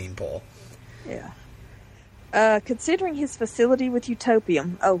called Beanpole. Yeah. Considering his facility with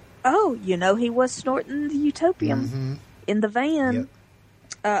utopium. He was snorting the utopium in the van. Yep.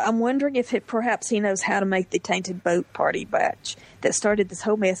 I'm wondering if perhaps he knows how to make the tainted boat party batch that started this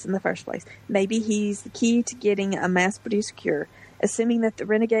whole mess in the first place. Maybe he's the key to getting a mass-produced cure, assuming that the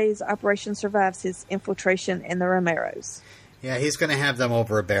Renegade's operation survives his infiltration in the Romeros. Yeah, he's going to have them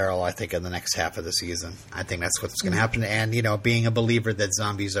over a barrel, I think, in the next half of the season. I think that's what's going to happen. And, being a believer that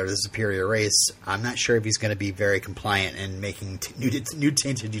zombies are the superior race, I'm not sure if he's going to be very compliant in making new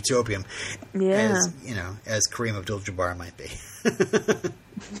tainted utopium as Kareem Abdul-Jabbar might be.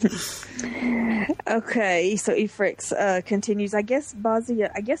 Okay, so Efrix continues. I guess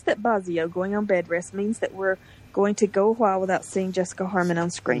that Bazio going on bed rest means that we're going to go a while without seeing Jessica Harmon on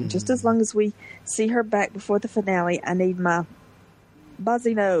screen. Just as long as we see her back before the finale, I need my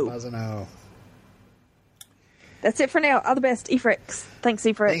Bazino. That's it for now. All the best, Efrix. Thanks,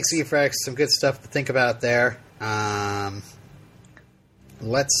 Efrix. Thanks, Efrix. Some good stuff to think about there.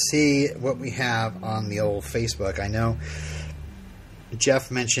 Let's see what we have on the old Facebook. I know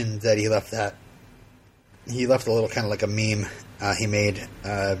Jeff mentioned that he left a little kind of like a meme he made,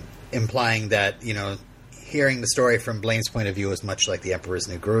 implying that, hearing the story from Blaine's point of view is much like The Emperor's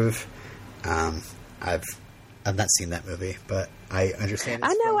New Groove. I've not seen that movie, but I understand.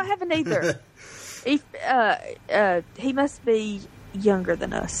 I haven't either. He must be younger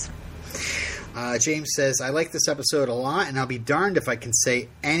than us. James says, I like this episode a lot, and I'll be darned if I can say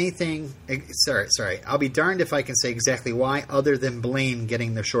anything... Sorry. I'll be darned if I can say exactly why, other than Blaine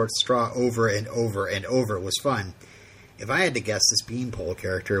getting the short straw over and over and over was fun. If I had to guess, this Beanpole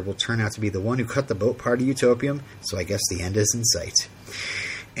character will turn out to be the one who cut the boat party utopium, so I guess the end is in sight.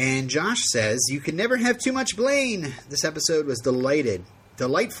 And Josh says, you can never have too much Blaine. This episode was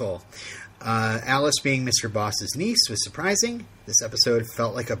delightful. Alice being Mr. Boss's niece was surprising. This episode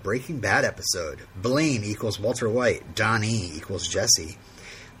felt like a Breaking Bad episode. Blaine equals Walter White. Don E equals Jesse.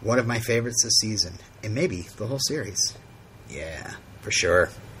 One of my favorites this season. And maybe the whole series. Yeah, for sure.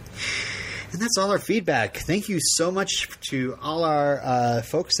 And that's all our feedback. Thank you so much to all our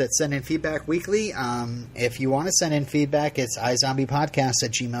folks that send in feedback weekly. If you want to send in feedback, it's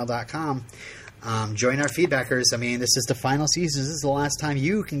iZombiePodcast@gmail.com. Join our feedbackers. I mean, this is the final season. This is the last time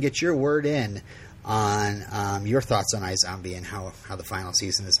you can get your word in on your thoughts on iZombie and how the final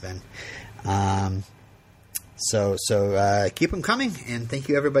season has been. So keep them coming, and thank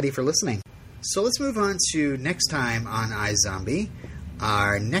you everybody for listening. So let's move on to next time on iZombie.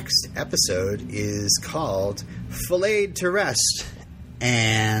 Our next episode is called Filleted to Rest,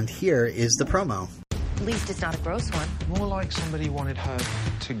 and here is the promo. At least it's not a gross one. More like somebody wanted her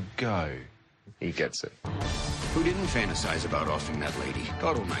to go. He gets it. Who didn't fantasize about offing that lady?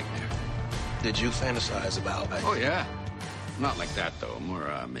 Total nightmare. Did you fantasize about... Oh, yeah. Not like that, though. More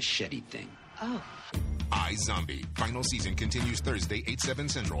a machete thing. Oh. iZombie. Final season continues Thursday, 8/7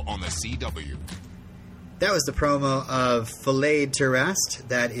 Central on the CW. That was the promo of Filleted to Rest.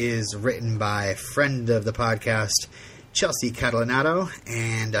 That is written by a friend of the podcast, Chelsea Catalanato,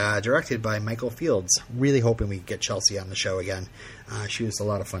 and directed by Michael Fields. Really hoping we get Chelsea on the show again. She was a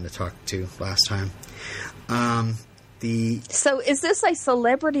lot of fun to talk to last time. So is this a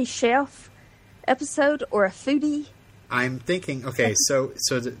celebrity chef episode or a foodie? I'm thinking, okay, so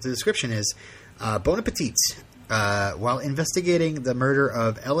the description is, Bon appetit. While investigating the murder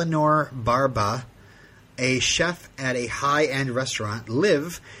of Eleanor Barba, a chef at a high-end restaurant,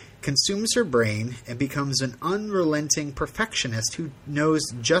 Liv consumes her brain and becomes an unrelenting perfectionist who knows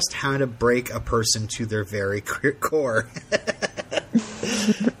just how to break a person to their very core.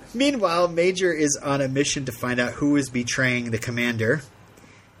 Meanwhile, Major is on a mission to find out who is betraying the commander.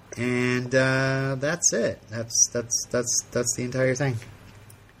 And that's it. That's the entire thing.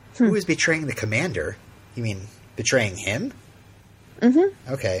 Who is betraying the commander? You mean betraying him?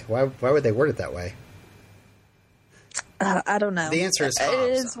 Mm-hmm. Okay. Why would they word it that way? I don't know. The answer is Hobbs.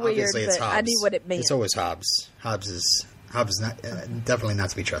 It is weird, Obviously, it's but Hobbs. I knew what it meant. It's always Hobbs. Hobbs is not definitely not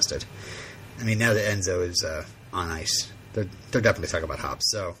to be trusted. I mean, now that Enzo is on ice, they're definitely talking about Hobbs.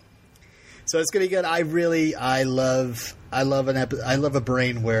 So it's gonna be good. I love a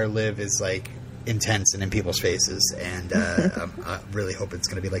brain where Liv is like intense and in people's faces, and I really hope it's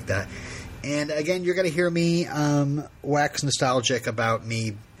gonna be like that. And again, you're gonna hear me wax nostalgic about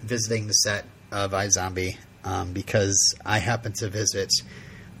me visiting the set of iZOMBiE. Because I happened to visit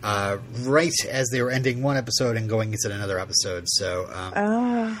right as they were ending one episode and going into another episode. So,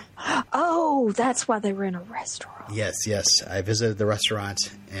 that's why they were in a restaurant. Yes, I visited the restaurant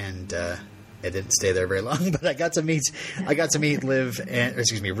and I didn't stay there very long, but I got to meet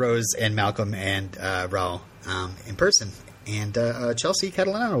Rose and Malcolm and Raul in person, and Chelsea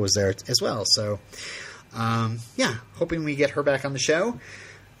Catalano was there as well. So, hoping we get her back on the show.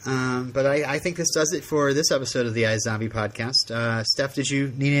 But I think this does it for this episode of the iZOMBiE podcast. Steph, did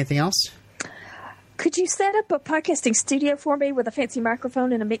you need anything else? Could you set up a podcasting studio for me with a fancy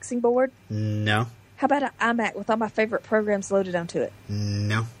microphone and a mixing board? No. How about an iMac with all my favorite programs loaded onto it?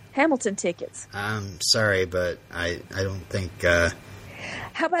 No. Hamilton tickets? I'm sorry, but I don't think...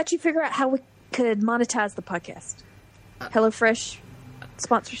 How about you figure out how we could monetize the podcast? HelloFresh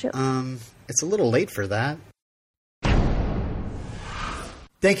sponsorship? It's a little late for that.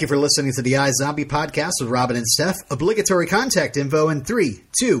 Thank you for listening to the iZOMBiE podcast with Robin and Steph. Obligatory contact info in 3,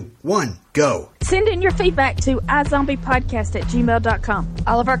 2, 1, go. Send in your feedback to iZOMBiEpodcast@gmail.com.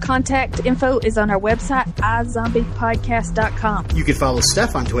 All of our contact info is on our website, iZOMBiEpodcast.com. You can follow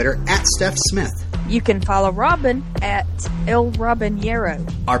Steph on Twitter @StephSmith. You can follow Robin at @LRobinYero.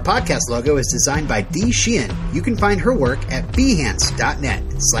 Our podcast logo is designed by Dee Sheehan. You can find her work at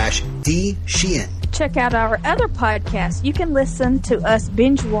behance.net/Dee Sheehan. Check out our other podcasts. You can listen to us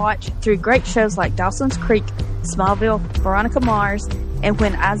binge watch through great shows like Dawson's Creek, Smallville, Veronica Mars, and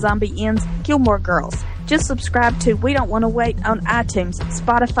when iZOMBiE ends, Gilmore Girls. Just subscribe to We Don't Want to Wait on iTunes,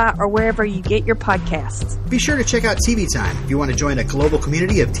 Spotify, or wherever you get your podcasts. Be sure to check out TV Time. If you want to join a global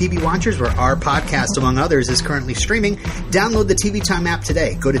community of TV watchers where our podcast, among others, is currently streaming, download the TV Time app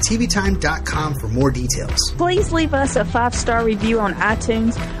today. Go to tvtime.com for more details. Please leave us a 5-star review on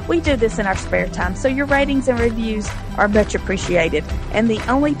iTunes. We do this in our spare time, so your ratings and reviews are much appreciated. And the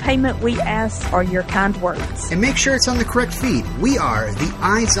only payment we ask are your kind words. And make sure it's on the correct feed. We are the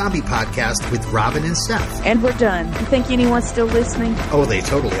iZOMBiE podcast with Robin and Steph. And we're done. You think anyone's still listening? Oh, they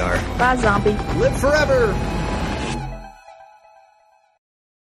totally are. Bye, zombie. Live forever!